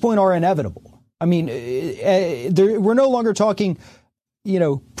at this point are inevitable. I mean, we're no longer talking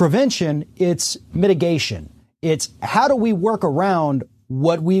prevention, it's mitigation. It's how do we work around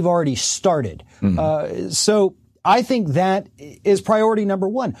what we've already started? Mm-hmm. So I think that is priority number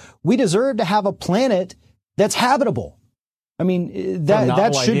one. We deserve to have a planet that's habitable. I mean,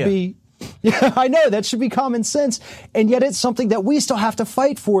 that should be, I know that should be common sense. And yet it's something that we still have to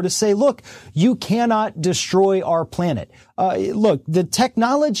fight for, to say, look, you cannot destroy our planet. Look, the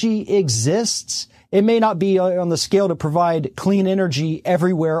technology exists. It may not be on the scale to provide clean energy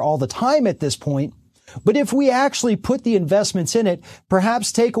everywhere all the time at this point, but if we actually put the investments in it,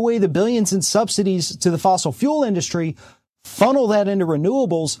 perhaps take away the billions in subsidies to the fossil fuel industry, funnel that into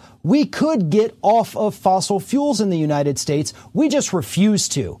renewables, we could get off of fossil fuels in the United States. We just refuse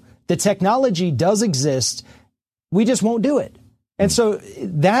to. The technology does exist. We just won't do it. And so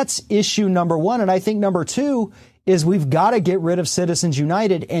that's issue number one. And I think number two is we've got to get rid of Citizens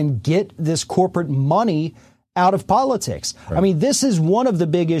United and get this corporate money out of politics. Right. I mean, this is one of the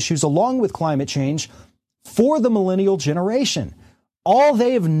big issues, along with climate change, for the millennial generation. All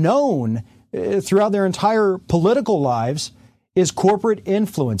they have known throughout their entire political lives is corporate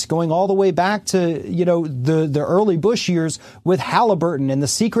influence, going all the way back to, the early Bush years with Halliburton and the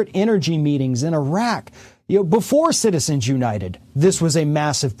secret energy meetings in Iraq. Before Citizens United, this was a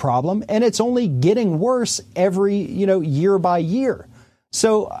massive problem, and it's only getting worse every, year by year.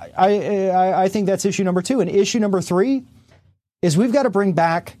 So I think that's issue number two. And issue number three is we've got to bring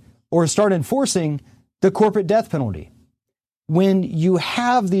back or start enforcing the corporate death penalty. When you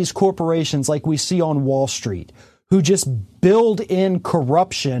have these corporations like we see on Wall Street, who just build in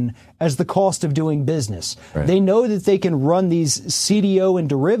corruption as the cost of doing business. Right. They know that they can run these CDO and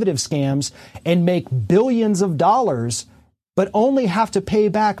derivative scams and make billions of dollars, but only have to pay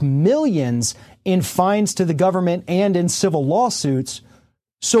back millions in fines to the government and in civil lawsuits.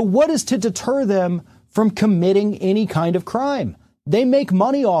 So what is to deter them from committing any kind of crime? They make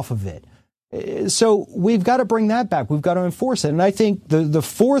money off of it. So we've got to bring that back. We've got to enforce it. And I think the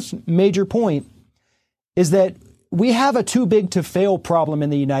fourth major point is that we have a too big to fail problem in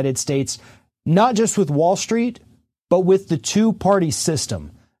the United States, not just with Wall Street, but with the two-party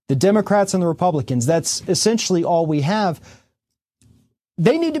system, the Democrats and the Republicans. That's essentially all we have.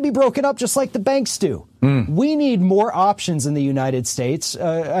 They need to be broken up just like the banks do. We need more options in the United States.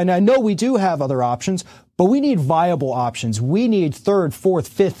 And I know we do have other options, but we need viable options. We need third, fourth,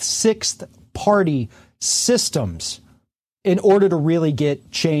 fifth, sixth party systems in order to really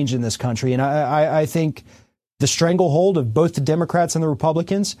get change in this country. And I think the stranglehold of both the Democrats and the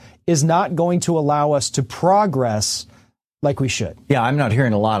Republicans is not going to allow us to progress like we should. Yeah, I'm not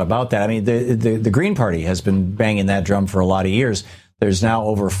hearing a lot about that. I mean, the Green Party has been banging that drum for a lot of years. There's now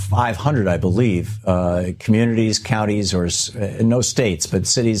over 500, I believe, communities, counties, or no states, but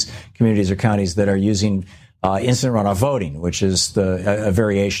cities, communities, or counties that are using instant runoff voting, which is a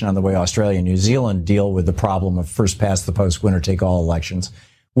variation on the way Australia and New Zealand deal with the problem of first past the post, winner take all elections.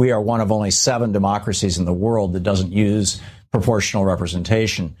 We are one of only 7 democracies in the world that doesn't use proportional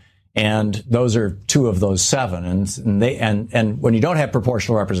representation. And those are 2 of those 7. And when you don't have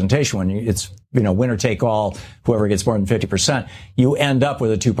proportional representation, when it's, winner take all, whoever gets more than 50%, you end up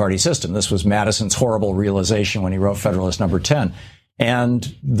with a 2-party system. This was Madison's horrible realization when he wrote Federalist Number 10.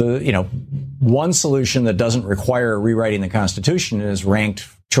 And one solution that doesn't require rewriting the Constitution is ranked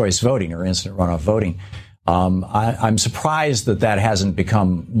choice voting or instant runoff voting. I'm surprised that hasn't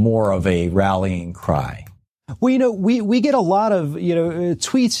become more of a rallying cry. Well, we get a lot of,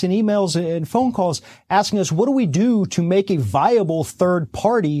 tweets and emails and phone calls asking us, what do we do to make a viable third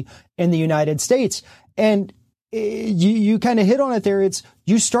party in the United States? And you kind of hit on it there.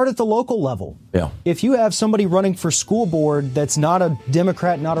 You start at the local level. Yeah. If you have somebody running for school board that's not a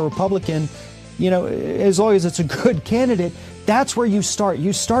Democrat, not a Republican, as long as it's a good candidate, that's where you start.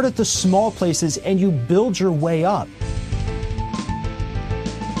 You start at the small places and you build your way up.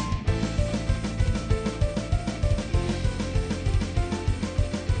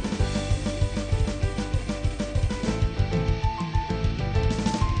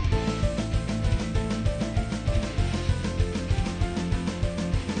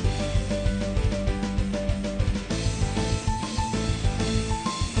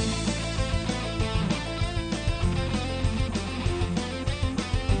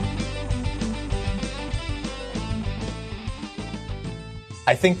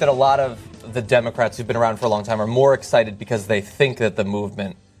 I think that a lot of the Democrats who've been around for a long time are more excited because they think that the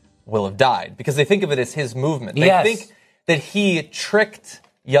movement will have died, because they think of it as his movement. They think that he tricked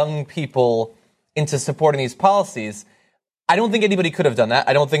young people into supporting these policies. I don't think anybody could have done that.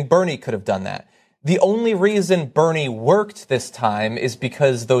 I don't think Bernie could have done that. The only reason Bernie worked this time is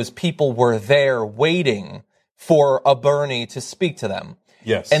because those people were there waiting for a Bernie to speak to them.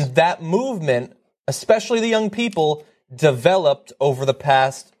 Yes. And that movement, especially the young people, developed over the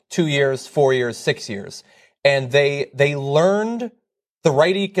past 2 years, 4 years, 6 years. And they learned the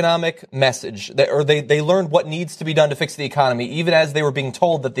right economic message, they learned what needs to be done to fix the economy, even as they were being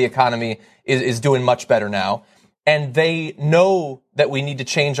told that the economy is doing much better now. And they know that we need to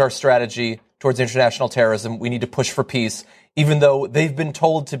change our strategy towards international terrorism. We need to push for peace, even though they've been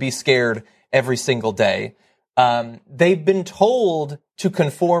told to be scared every single day. They've been told to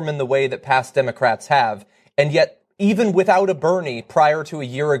conform in the way that past Democrats have. And yet, even without a Bernie prior to a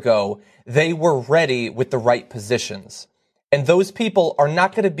year ago, they were ready with the right positions. And those people are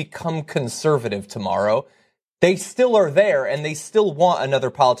not going to become conservative tomorrow. They still are there, and they still want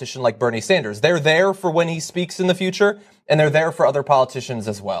another politician like Bernie Sanders. They're there for when he speaks in the future, and they're there for other politicians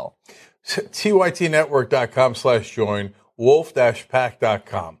as well. TYTnetwork.com/join,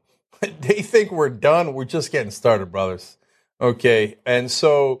 wolf-pack.com. They think we're done. We're just getting started, brothers. Okay, and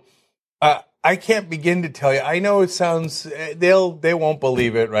so I can't begin to tell you. I know it sounds, they won't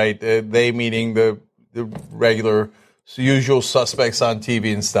believe it, right? They meaning the regular, usual suspects on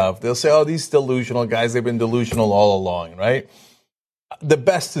TV and stuff. They'll say, oh, these delusional guys, they've been delusional all along, right? The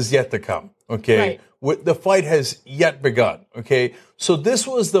best is yet to come, okay? Right. The fight has yet begun, okay? So this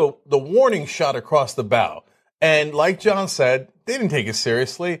was the warning shot across the bow. And like John said, they didn't take it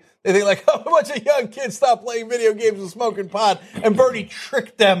seriously. They think like, oh, a bunch of young kids stopped playing video games and smoking pot, and Bernie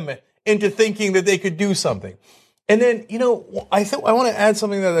tricked them into thinking that they could do something. And then, I want to add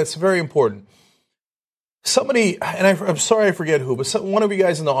something that's very important. Somebody, and I'm sorry I forget who, but one of you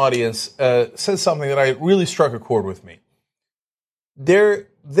guys in the audience said something that really struck a chord with me.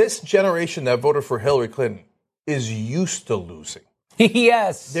 This generation that voted for Hillary Clinton is used to losing.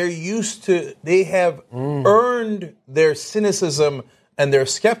 Yes. They have earned their cynicism and their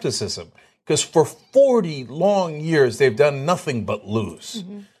skepticism, because for 40 long years they've done nothing but lose.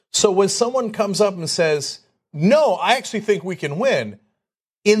 Mm-hmm. So when someone comes up and says, no, I actually think we can win,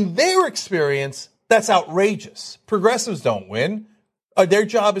 in their experience, that's outrageous. Progressives don't win. Their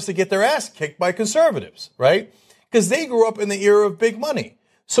job is to get their ass kicked by conservatives, right? Because they grew up in the era of big money.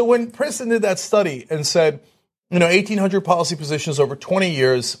 So when Princeton did that study and said, 1,800 policy positions over 20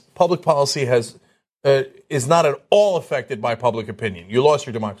 years, public policy is not at all affected by public opinion. You lost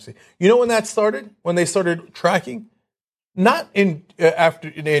your democracy. You know when that started? When they started tracking? not in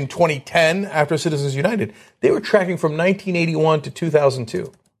 2010 after Citizens United. They were tracking from 1981 to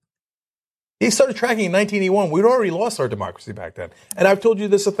 2002. They started tracking in 1981. We'd already lost our democracy back then. And I've told you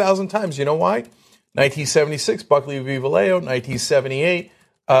this 1,000 times. You know why? 1976, Buckley v. Vallejo. 1978,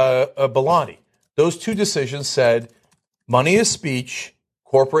 Bellotti. Those two decisions said money is speech,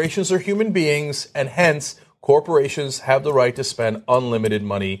 corporations are human beings, and hence corporations have the right to spend unlimited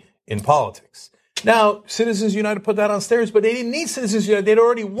money in politics. Now, Citizens United put that on stairs, but they didn't need Citizens United. They'd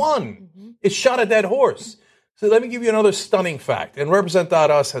already won. It shot a dead horse. So let me give you another stunning fact. And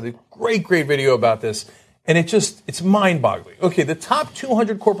Represent.us had a great video about this. And it's mind-boggling. Okay, the top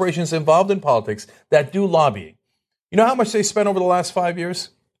 200 corporations involved in politics that do lobbying. You know how much they spent over the last 5 years?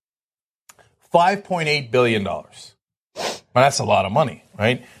 $5.8 billion. Well, that's a lot of money,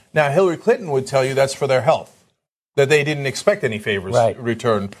 right? Now, Hillary Clinton would tell you that's for their health, that they didn't expect any favors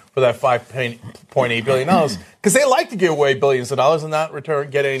return for that $5.8 billion because they like to give away billions of dollars and not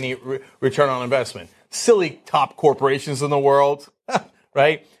get any return on investment. Silly top corporations in the world,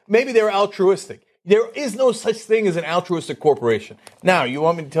 right? Maybe they're altruistic. There is no such thing as an altruistic corporation. Now, you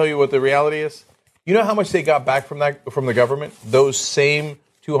want me to tell you what the reality is? You know how much they got back from the government? Those same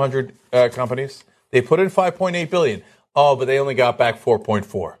 200 companies? They put in $5.8 billion. Oh, but they only got back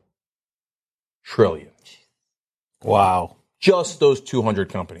 $4.4 trillion. Wow. Just those 200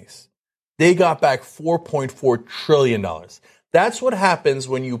 companies. They got back $4.4 trillion. That's what happens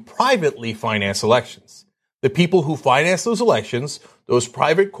when you privately finance elections. The people who finance those elections, those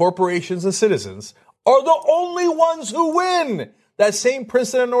private corporations and citizens, are the only ones who win. That same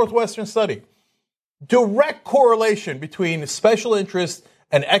Princeton and Northwestern study. Direct correlation between special interest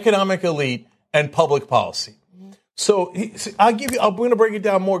and economic elite and public policy. So I'm going to break it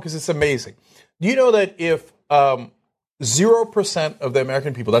down more because it's amazing. Do you know that if 0% of the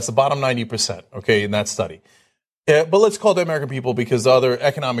American people, that's the bottom 90%, okay, in that study. But let's call the American people because the other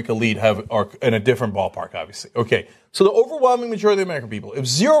economic elite are in a different ballpark, obviously. Okay, so the overwhelming majority of the American people, if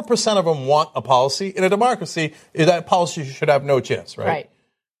 0% of them want a policy, in a democracy, that policy should have no chance, right? Right.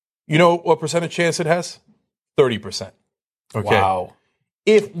 You know what percentage chance it has? 30%. Okay. Wow.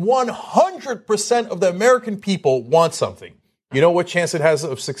 If 100% of the American people want something, you know what chance it has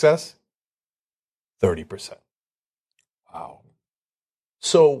of success? 30%. Wow.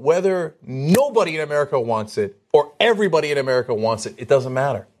 So whether nobody in America wants it or everybody in America wants it, it doesn't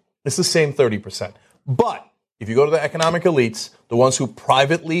matter. It's the same 30%. But if you go to the economic elites, the ones who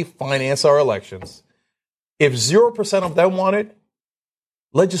privately finance our elections, if 0% of them want it,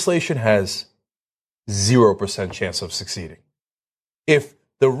 legislation has 0% chance of succeeding. If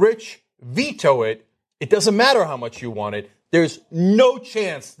the rich veto it, it doesn't matter how much you want it. There's no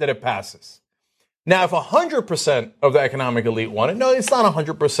chance that it passes. Now, if 100% of the economic elite want it, no, it's not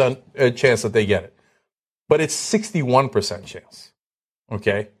 100% chance that they get it. But it's 61% chance.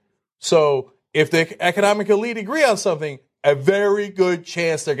 Okay? So if the economic elite agree on something, a very good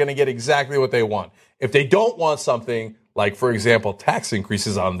chance they're going to get exactly what they want. If they don't want something, like, for example, tax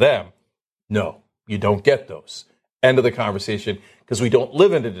increases on them, no, you don't get those. End of the conversation, because we don't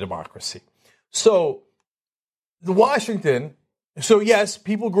live in a democracy. So, Washington, so yes,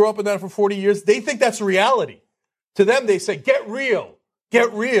 people grew up in that for 40 years. They think that's reality. To them, they say, get real,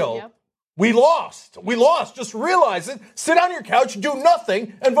 get real. Yep. We lost. Just realize it. Sit on your couch, do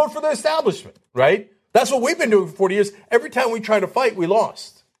nothing, and vote for the establishment, right? That's what we've been doing for 40 years. Every time we try to fight, we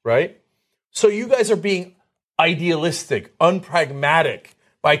lost, right? So you guys are being idealistic, unpragmatic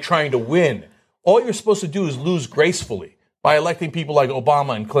by trying to win. All you're supposed to do is lose gracefully by electing people like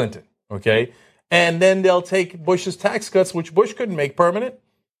Obama and Clinton, okay? And then they'll take Bush's tax cuts, which Bush couldn't make permanent,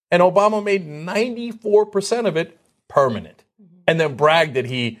 and Obama made 94% of it permanent, and then bragged that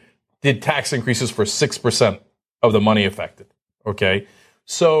he did tax increases for 6% of the money affected, okay?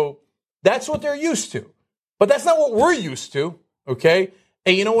 So that's what they're used to. But that's not what we're used to, okay?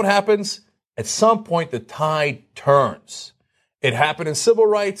 And you know what happens? At some point, the tide turns. It happened in civil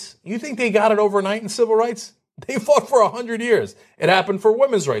rights. You think they got it overnight in civil rights? They fought for 100 years. It happened for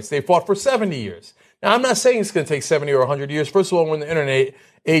women's rights. They fought for 70 years. Now, I'm not saying it's going to take 70 or 100 years. First of all, we're in the internet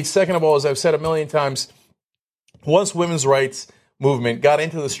age. Second of all, as I've said a million times, once women's rights movement got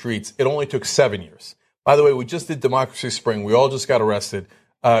into the streets, it only took 7 years. By the way, we just did Democracy Spring. We all just got arrested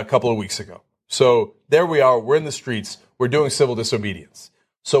a couple of weeks ago. So there we are. We're in the streets. We're doing civil disobedience.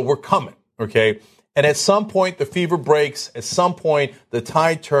 So we're coming, okay? And at some point, the fever breaks. At some point, the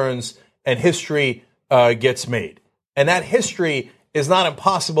tide turns and history gets made. And that history is not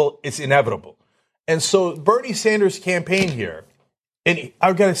impossible. It's inevitable. And so Bernie Sanders' campaign here, and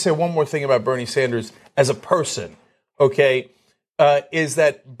I've got to say one more thing about Bernie Sanders as a person, okay, is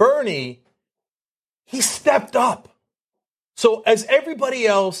that Bernie, he stepped up. So as everybody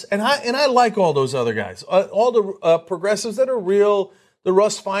else, and I like all those other guys, all the progressives that are real, the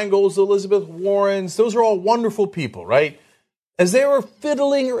Russ Feingolds, the Elizabeth Warrens, those are all wonderful people, right? As they were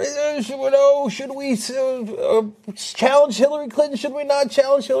fiddling, should we challenge Hillary Clinton? Should we not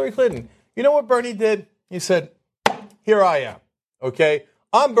challenge Hillary Clinton? You know what Bernie did? He said, here I am, okay?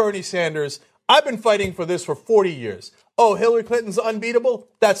 I'm Bernie Sanders. I've been fighting for this for 40 years. Oh, Hillary Clinton's unbeatable?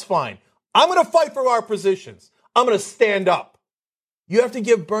 That's fine. I'm going to fight for our positions. I'm going to stand up. You have to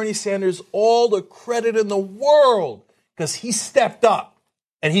give Bernie Sanders all the credit in the world because he stepped up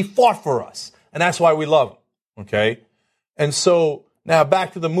and he fought for us. And that's why we love him, okay? And so now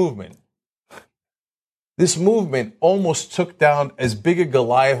back to the movement. This movement almost took down as big a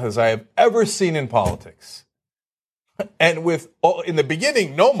Goliath as I have ever seen in politics. And with, in the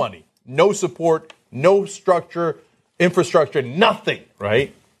beginning, no money, no support, no structure, infrastructure, nothing,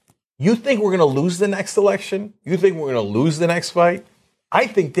 right? You think we're going to lose the next election? You think we're going to lose the next fight? I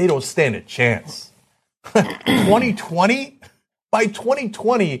think they don't stand a chance. 2020? By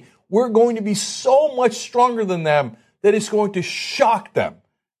 2020, we're going to be so much stronger than them that it's going to shock them.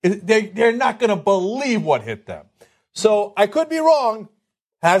 They're not going to believe what hit them. So I could be wrong.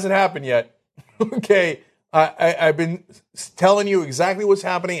 Hasn't happened yet. Okay. I've been telling you exactly what's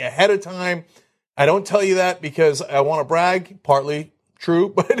happening ahead of time. I don't tell you that because I want to brag, partly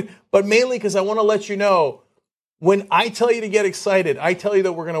true, but mainly because I want to let you know when I tell you to get excited, I tell you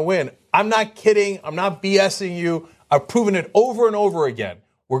that we're going to win. I'm not kidding. I'm not BSing you. I've proven it over and over again.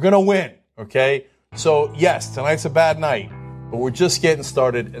 We're going to win. Okay. So yes, tonight's a bad night, but we're just getting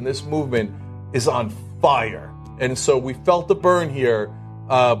started and this movement is on fire. And so we felt the burn here,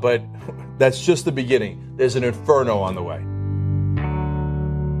 but that's just the beginning. There's an inferno on the way.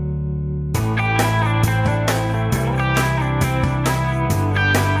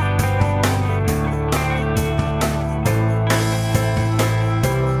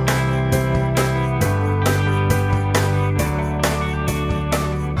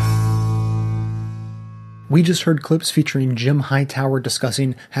 We just heard clips featuring Jim Hightower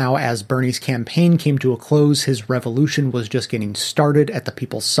discussing how, as Bernie's campaign came to a close, his revolution was just getting started at the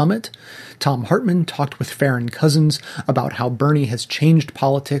People's Summit. Thom Hartmann talked with Farron Cousins about how Bernie has changed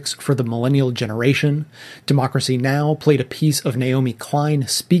politics for the millennial generation. Democracy Now! Played a piece of Naomi Klein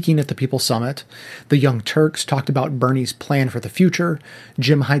speaking at the People's Summit. The Young Turks talked about Bernie's plan for the future.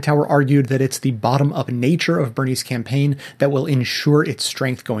 Jim Hightower argued that it's the bottom-up nature of Bernie's campaign that will ensure its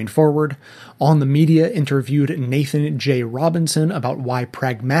strength going forward. On the Media interviewed Nathan J. Robinson about why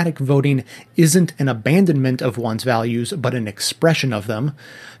pragmatic voting isn't an abandonment of one's values, but an expression of them.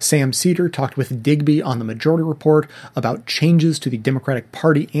 Sam Cedar talked with Digby on the Majority Report about changes to the Democratic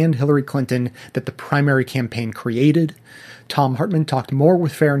Party and Hillary Clinton that the primary campaign created. Thom Hartmann talked more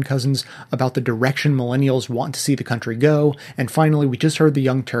with Farron Cousins about the direction millennials want to see the country go. And finally, we just heard the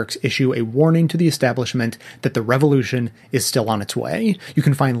Young Turks issue a warning to the establishment that the revolution is still on its way. You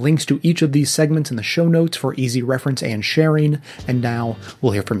can find links to each of these segments in the show notes for easy reference and sharing. And now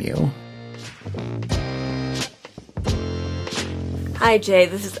we'll hear from you. Hi, Jay.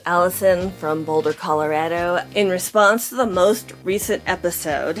 This is Allison from Boulder, Colorado. In response to the most recent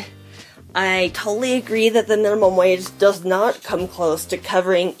episode, I totally agree that the minimum wage does not come close to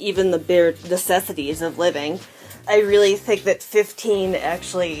covering even the bare necessities of living. I really think that 15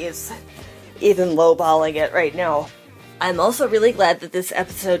 actually is even lowballing it right now. I'm also really glad that this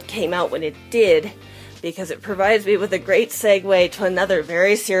episode came out when it did, because it provides me with a great segue to another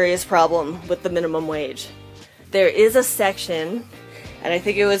very serious problem with the minimum wage. There is a section, and I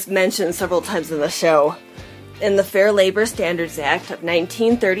think it was mentioned several times in the show, in the Fair Labor Standards Act of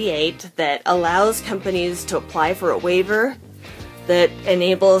 1938 that allows companies to apply for a waiver that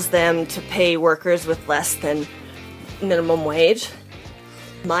enables them to pay workers with less than minimum wage.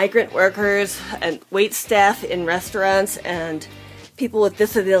 Migrant workers and wait staff in restaurants and people with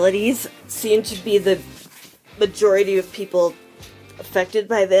disabilities seem to be the majority of people affected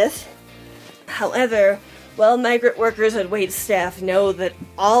by this. However, well, migrant workers and wait staff know that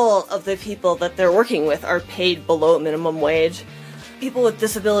all of the people that they're working with are paid below minimum wage. People with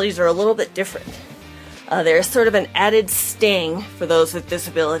disabilities are a little bit different. There's sort of an added sting for those with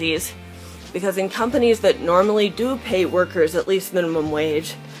disabilities, because in companies that normally do pay workers at least minimum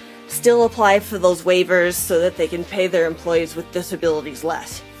wage, still apply for those waivers so that they can pay their employees with disabilities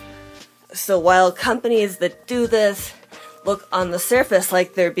less. So while companies that do this look on the surface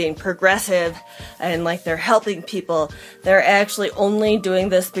like they're being progressive and like they're helping people, they're actually only doing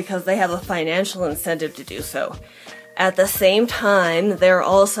this because they have a financial incentive to do so. At the same time, they're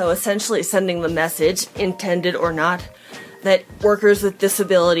also essentially sending the message, intended or not, that workers with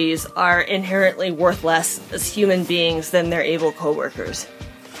disabilities are inherently worth less as human beings than their able coworkers.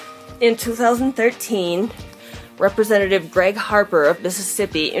 In 2013, Representative Greg Harper of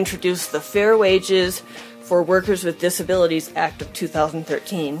Mississippi introduced the Fair Wages for Workers with Disabilities Act of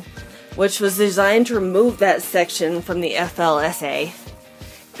 2013, which was designed to remove that section from the FLSA.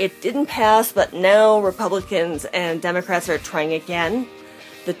 It didn't pass, but now Republicans and Democrats are trying again.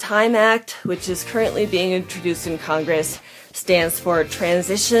 The TIME Act, which is currently being introduced in Congress, stands for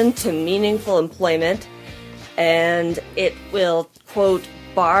Transition to Meaningful Employment, and it will, quote,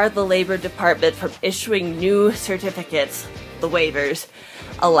 bar the Labor Department from issuing new certificates, the waivers,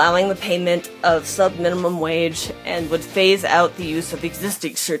 allowing the payment of sub-minimum wage, and would phase out the use of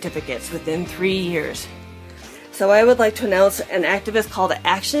existing certificates within 3 years. So I would like to announce an activist call to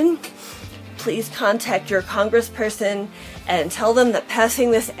action. Please contact your congressperson and tell them that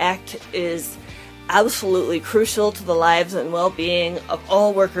passing this act is absolutely crucial to the lives and well-being of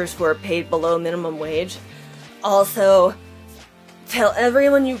all workers who are paid below minimum wage. Also, tell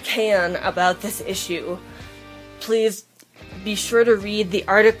everyone you can about this issue. Please be sure to read the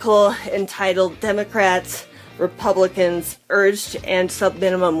article entitled Democrats, Republicans Urged to End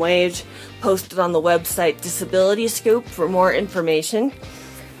Sub-Minimum Wage, posted on the website Disability Scoop for more information,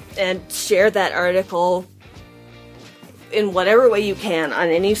 and share that article in whatever way you can on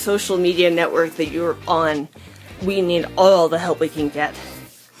any social media network that you're on. We need all the help we can get.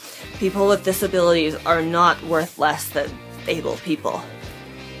 People with disabilities are not worth less than able people.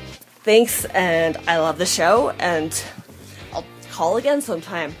 Thanks, and I love the show, and I'll call again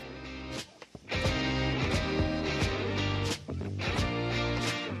sometime.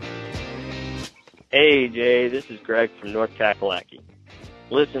 Hey Jay, this is Greg from North Kakalaki.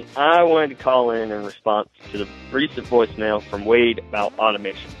 Listen, I wanted to call in response to the recent voicemail from Wade about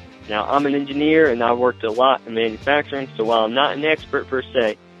automation. Now, I'm an engineer and I've worked a lot in manufacturing, so while I'm not an expert per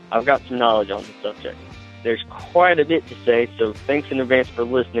se, I've got some knowledge on the subject. There's quite a bit to say, so thanks in advance for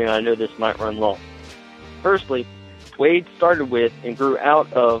listening. I know this might run long. Firstly, Wade started with and grew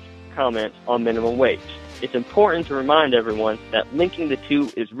out of comments on minimum wage. It's important to remind everyone that linking the two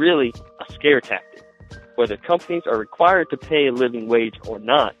is really a scare tactic. Whether companies are required to pay a living wage or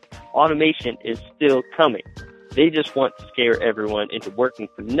not, automation is still coming. They just want to scare everyone into working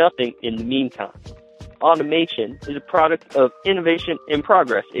for nothing in the meantime. Automation is a product of innovation and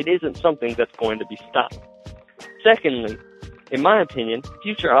progress. It isn't something that's going to be stopped. Secondly, in my opinion,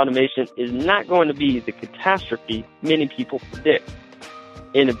 future automation is not going to be the catastrophe many people predict.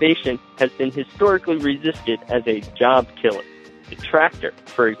 Innovation has been historically resisted as a job killer. The tractor,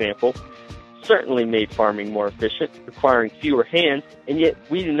 for example, certainly made farming more efficient, requiring fewer hands, and yet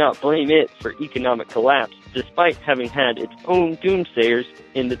we do not blame it for economic collapse, despite having had its own doomsayers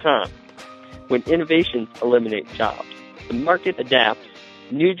in the time. When innovations eliminate jobs, the market adapts,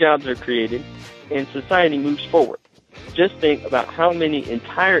 new jobs are created, and society moves forward. Just think about how many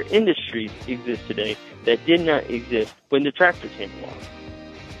entire industries exist today that did not exist when the tractor came along.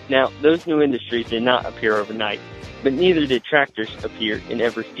 Now, those new industries did not appear overnight, but neither did tractors appear in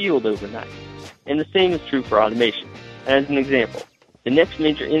every field overnight. And the same is true for automation. As an example, the next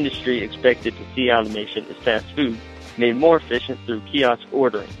major industry expected to see automation is fast food, made more efficient through kiosk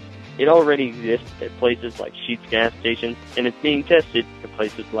ordering. It already exists at places like Sheetz gas stations, and it's being tested at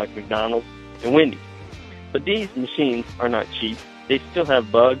places like McDonald's and Wendy's. But these machines are not cheap. They still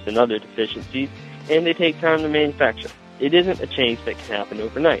have bugs and other deficiencies, and they take time to manufacture. It isn't a change that can happen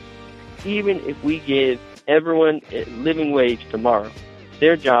overnight. Even if we give everyone a living wage tomorrow,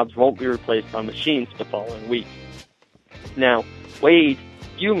 their jobs won't be replaced by machines the following week. Now, Wade,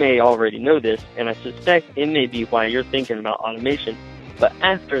 you may already know this, and I suspect it may be why you're thinking about automation, but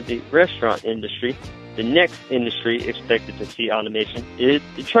after the restaurant industry, the next industry expected to see automation is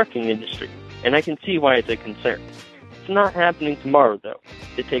the trucking industry, and I can see why it's a concern. It's not happening tomorrow, though.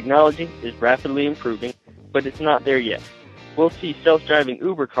 The technology is rapidly improving, but it's not there yet. We'll see self-driving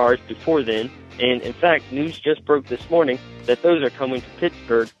Uber cars before then, and in fact, news just broke this morning that those are coming to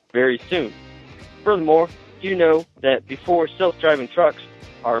Pittsburgh very soon. Furthermore, you know that before self-driving trucks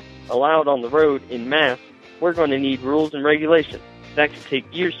are allowed on the road en masse, we're going to need rules and regulations. That could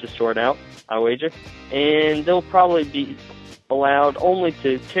take years to sort out, I wager, and they'll probably be allowed only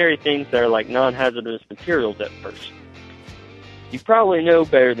to carry things that are like non-hazardous materials at first. You probably know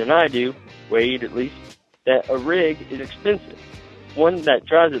better than I do, Wade at least, that a rig is expensive. One that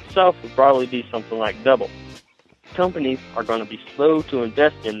drives itself would probably be something like double. Companies are going to be slow to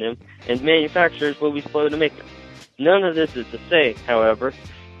invest in them, and manufacturers will be slow to make them. None of this is to say, however,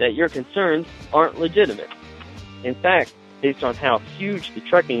 that your concerns aren't legitimate. In fact, based on how huge the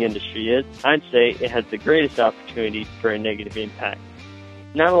trucking industry is, I'd say it has the greatest opportunity for a negative impact.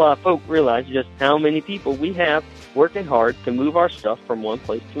 Not a lot of folk realize just how many people we have working hard to move our stuff from one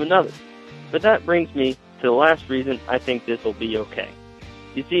place to another. But that brings me to the last reason I think this will be okay.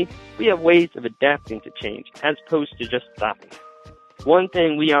 You see, we have ways of adapting to change as opposed to just stopping. One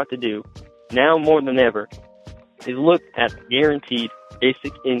thing we ought to do, now more than ever, is look at guaranteed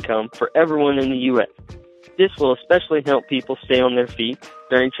basic income for everyone in the U.S. This will especially help people stay on their feet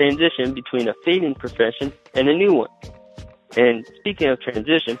during transition between a fading profession and a new one. And speaking of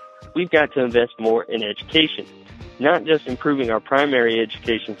transition, we've got to invest more in education, not just improving our primary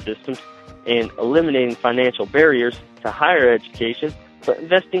education systems and eliminating financial barriers to higher education, but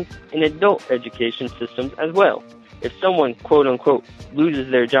investing in adult education systems as well. If someone, quote-unquote, loses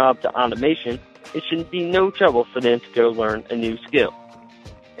their job to automation, it should be no trouble for them to go learn a new skill.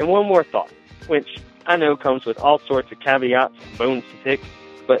 And one more thought, which I know comes with all sorts of caveats and bones to pick,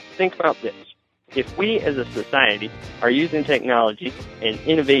 but think about this. If we as a society are using technology and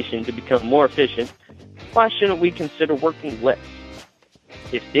innovation to become more efficient, why shouldn't we consider working less?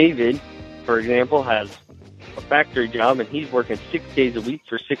 If David, for example, has a factory job and he's working 6 days a week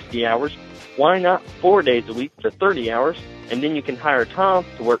for 60 hours, why not 4 days a week for 30 hours? And then you can hire Tom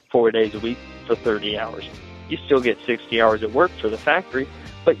to work 4 days a week for 30 hours. You still get 60 hours at work for the factory,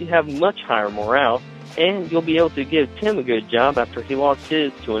 but you have much higher morale, and you'll be able to give Tim a good job after he lost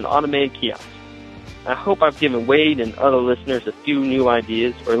his to an automated kiosk. I hope I've given Wade and other listeners a few new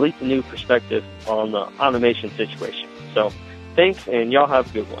ideas, or at least a new perspective on the automation situation. So, thanks, and y'all have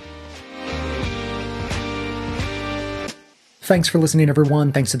a good one. Thanks for listening,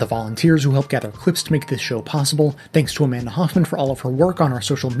 everyone. Thanks to the volunteers who helped gather clips to make this show possible. Thanks to Amanda Hoffman for all of her work on our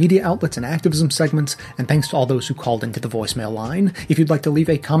social media outlets and activism segments. And thanks to all those who called into the voicemail line. If you'd like to leave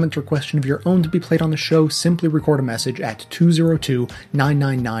a comment or question of your own to be played on the show, simply record a message at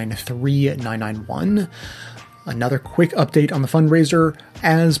 202-999-3991. Another quick update on the fundraiser.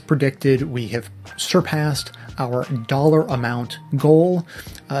 As predicted, we have surpassed our dollar amount goal.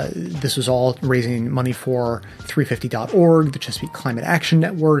 This was all raising money for 350.org, the Chesapeake Climate Action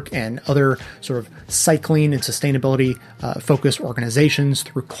Network, and other sort of cycling and sustainability focused organizations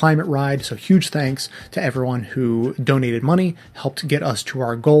through Climate Ride. So huge thanks to everyone who donated money, helped get us to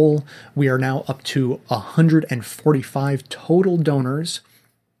our goal. We are now up to 145 total donors.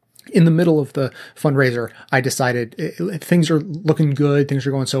 In the middle of the fundraiser, I decided things are looking good, things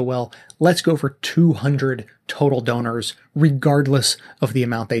are going so well, let's go for 200 total donors, regardless of the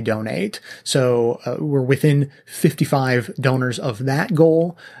amount they donate. So we're within 55 donors of that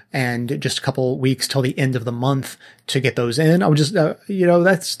goal, and just a couple weeks till the end of the month to get those in. I would just,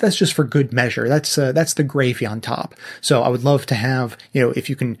 that's just for good measure. That's the gravy on top. So I would love to have, if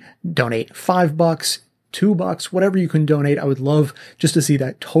you can donate $5, $2, whatever you can donate. I would love just to see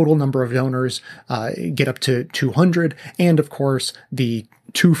that total number of donors get up to 200. And of course, the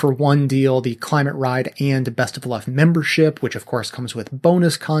 2-for-1 deal, the Climate Ride and Best of the Left membership, which of course comes with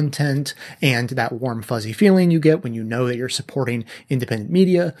bonus content and that warm fuzzy feeling you get when you know that you're supporting independent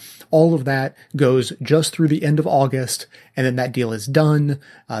media. All of that goes just through the end of August, and then that deal is done.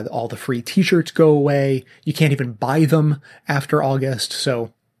 All the free t-shirts go away. You can't even buy them after August.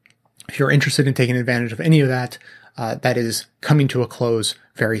 So if you're interested in taking advantage of any of that, that is coming to a close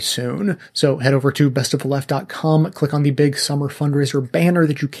very soon. So head over to bestoftheleft.com, click on the big summer fundraiser banner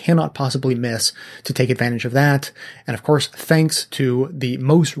that you cannot possibly miss to take advantage of that. And of course, thanks to the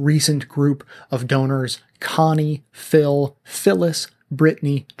most recent group of donors, Connie, Phil, Phyllis,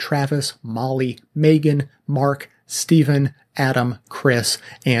 Brittany, Travis, Molly, Megan, Mark, Stephen, Adam, Chris,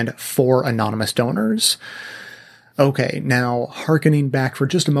 and 4 anonymous donors. Okay, now hearkening back for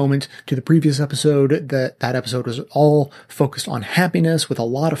just a moment to the previous episode, that episode was all focused on happiness with a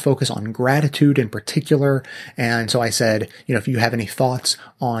lot of focus on gratitude in particular. And so I said, if you have any thoughts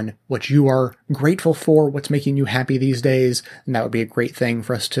on what you are grateful for, what's making you happy these days, and that would be a great thing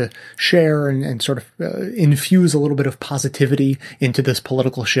for us to share and sort of infuse a little bit of positivity into this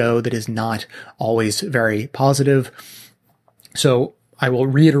political show that is not always very positive. So I will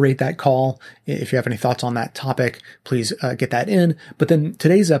reiterate that call. If you have any thoughts on that topic, please get that in. But then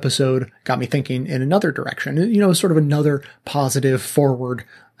today's episode got me thinking in another direction, sort of another positive,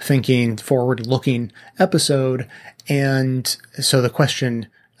 forward-thinking, forward-looking episode. And so the question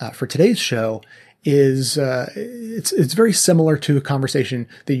for today's show is, it's very similar to a conversation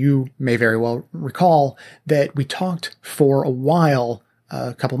that you may very well recall that we talked for a while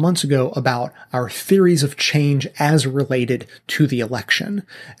a couple months ago about our theories of change as related to the election.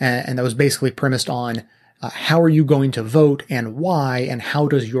 And that was basically premised on how are you going to vote and why, and how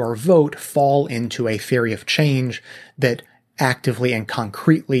does your vote fall into a theory of change that actively and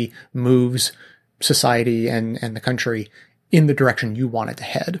concretely moves society and the country in the direction you want it to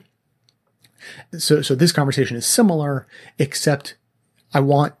head. So this conversation is similar, except I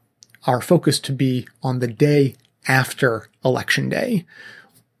want our focus to be on the day after Election Day.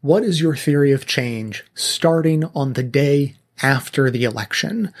 What is your theory of change starting on the day after the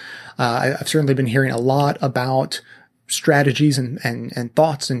election? I've certainly been hearing a lot about strategies and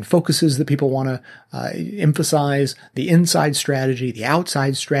thoughts and focuses that people want to emphasize: the inside strategy, the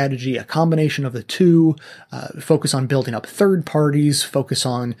outside strategy, a combination of the two, focus on building up third parties, focus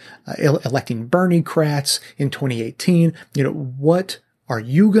on electing Bernie-crats in 2018. What are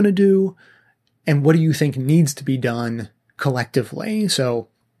you going to do, and what do you think needs to be done collectively? So,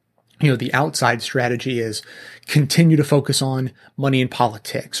 the outside strategy is continue to focus on money in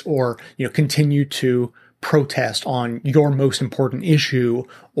politics, or, continue to protest on your most important issue,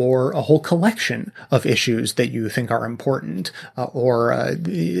 or a whole collection of issues that you think are important, or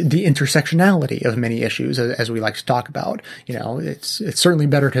the intersectionality of many issues, as we like to talk about. It's certainly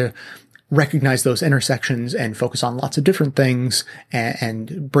better to recognize those intersections and focus on lots of different things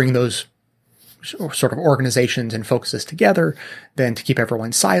and bring those sort of organizations and focuses together than to keep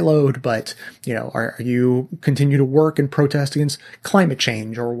everyone siloed. But, are you continue to work and protest against climate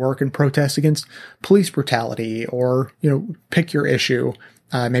change, or work and protest against police brutality, or, pick your issue.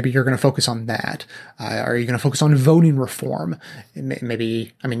 Maybe you're going to focus on that. Are you going to focus on voting reform?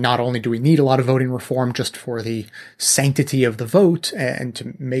 Maybe, not only do we need a lot of voting reform just for the sanctity of the vote and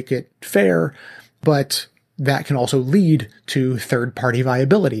to make it fair, but that can also lead to third-party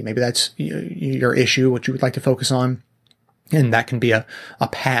viability. Maybe that's your issue, what you would like to focus on, and that can be a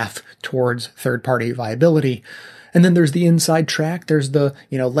path towards third-party viability. And then there's the inside track. There's the,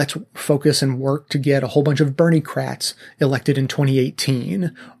 let's focus and work to get a whole bunch of Bernie-crats elected in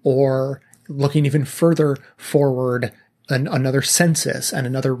 2018, or looking even further forward, another census and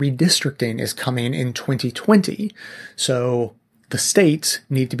another redistricting is coming in 2020. So the states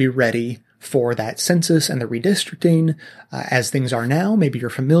need to be ready for that census and the redistricting. As things are now, maybe you're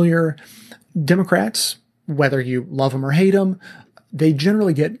familiar, Democrats, whether you love them or hate them, they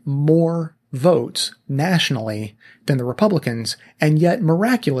generally get more votes nationally than the Republicans, and yet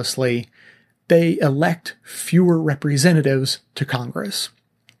miraculously, they elect fewer representatives to Congress.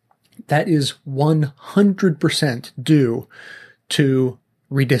 That is 100% due to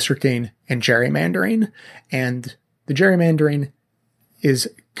redistricting and gerrymandering, and the gerrymandering is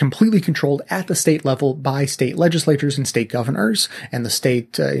completely controlled at the state level by state legislatures and state governors and the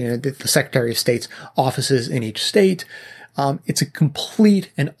state, the Secretary of State's offices in each state. It's a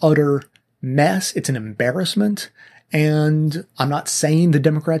complete and utter mess. It's an embarrassment. And I'm not saying the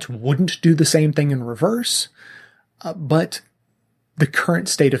Democrats wouldn't do the same thing in reverse, but the current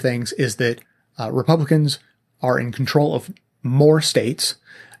state of things is that Republicans are in control of more states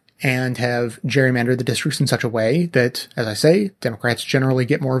and have gerrymandered the districts in such a way that, as I say, Democrats generally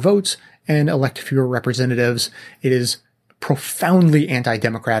get more votes and elect fewer representatives. It is profoundly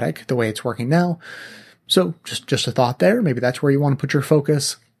anti-democratic the way it's working now. So just a thought there. Maybe that's where you want to put your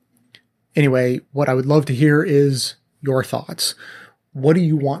focus. Anyway, what I would love to hear is your thoughts. What do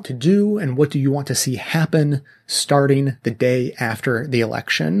you want to do, and what do you want to see happen starting the day after the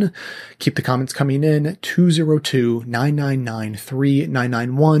election? Keep the comments coming in,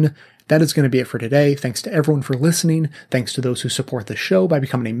 202-999-3991. That is going to be it for today. Thanks to everyone for listening. Thanks to those who support the show by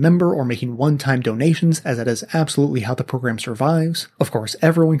becoming a member or making one-time donations, as that is absolutely how the program survives. Of course,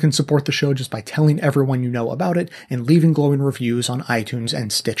 everyone can support the show just by telling everyone you know about it and leaving glowing reviews on iTunes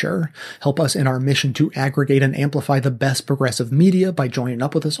and Stitcher. Help us in our mission to aggregate and amplify the best progressive media by joining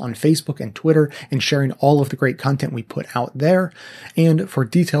up with us on Facebook and Twitter and sharing all of the great content we put out there. And for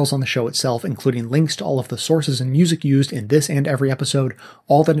details on the show itself, including links to all of the sources and music used in this and every episode,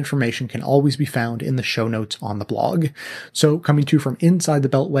 all that information can always be found in the show notes on the blog. So, coming to you from inside the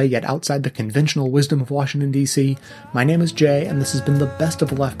Beltway, yet outside the conventional wisdom of Washington, D.C., my name is Jay, and this has been the Best of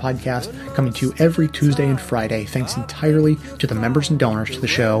the Left podcast, coming to you every Tuesday and Friday, thanks entirely to the members and donors to the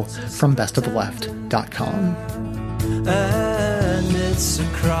show from bestoftheleft.com. And it's a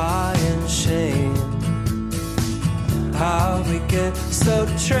crying shame how we get so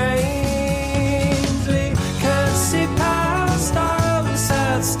trained. We can't see past our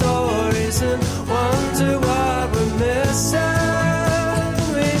sad stories and wonder what we're missing.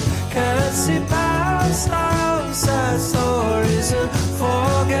 We can't see past our sad stories and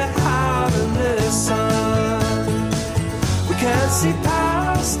forget how to listen. We can't see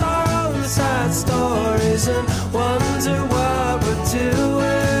past our sad stories and wonder what we're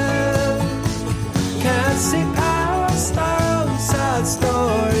doing. Can't see past our sad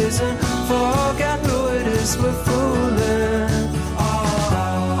stories and forget who it is we're fooling.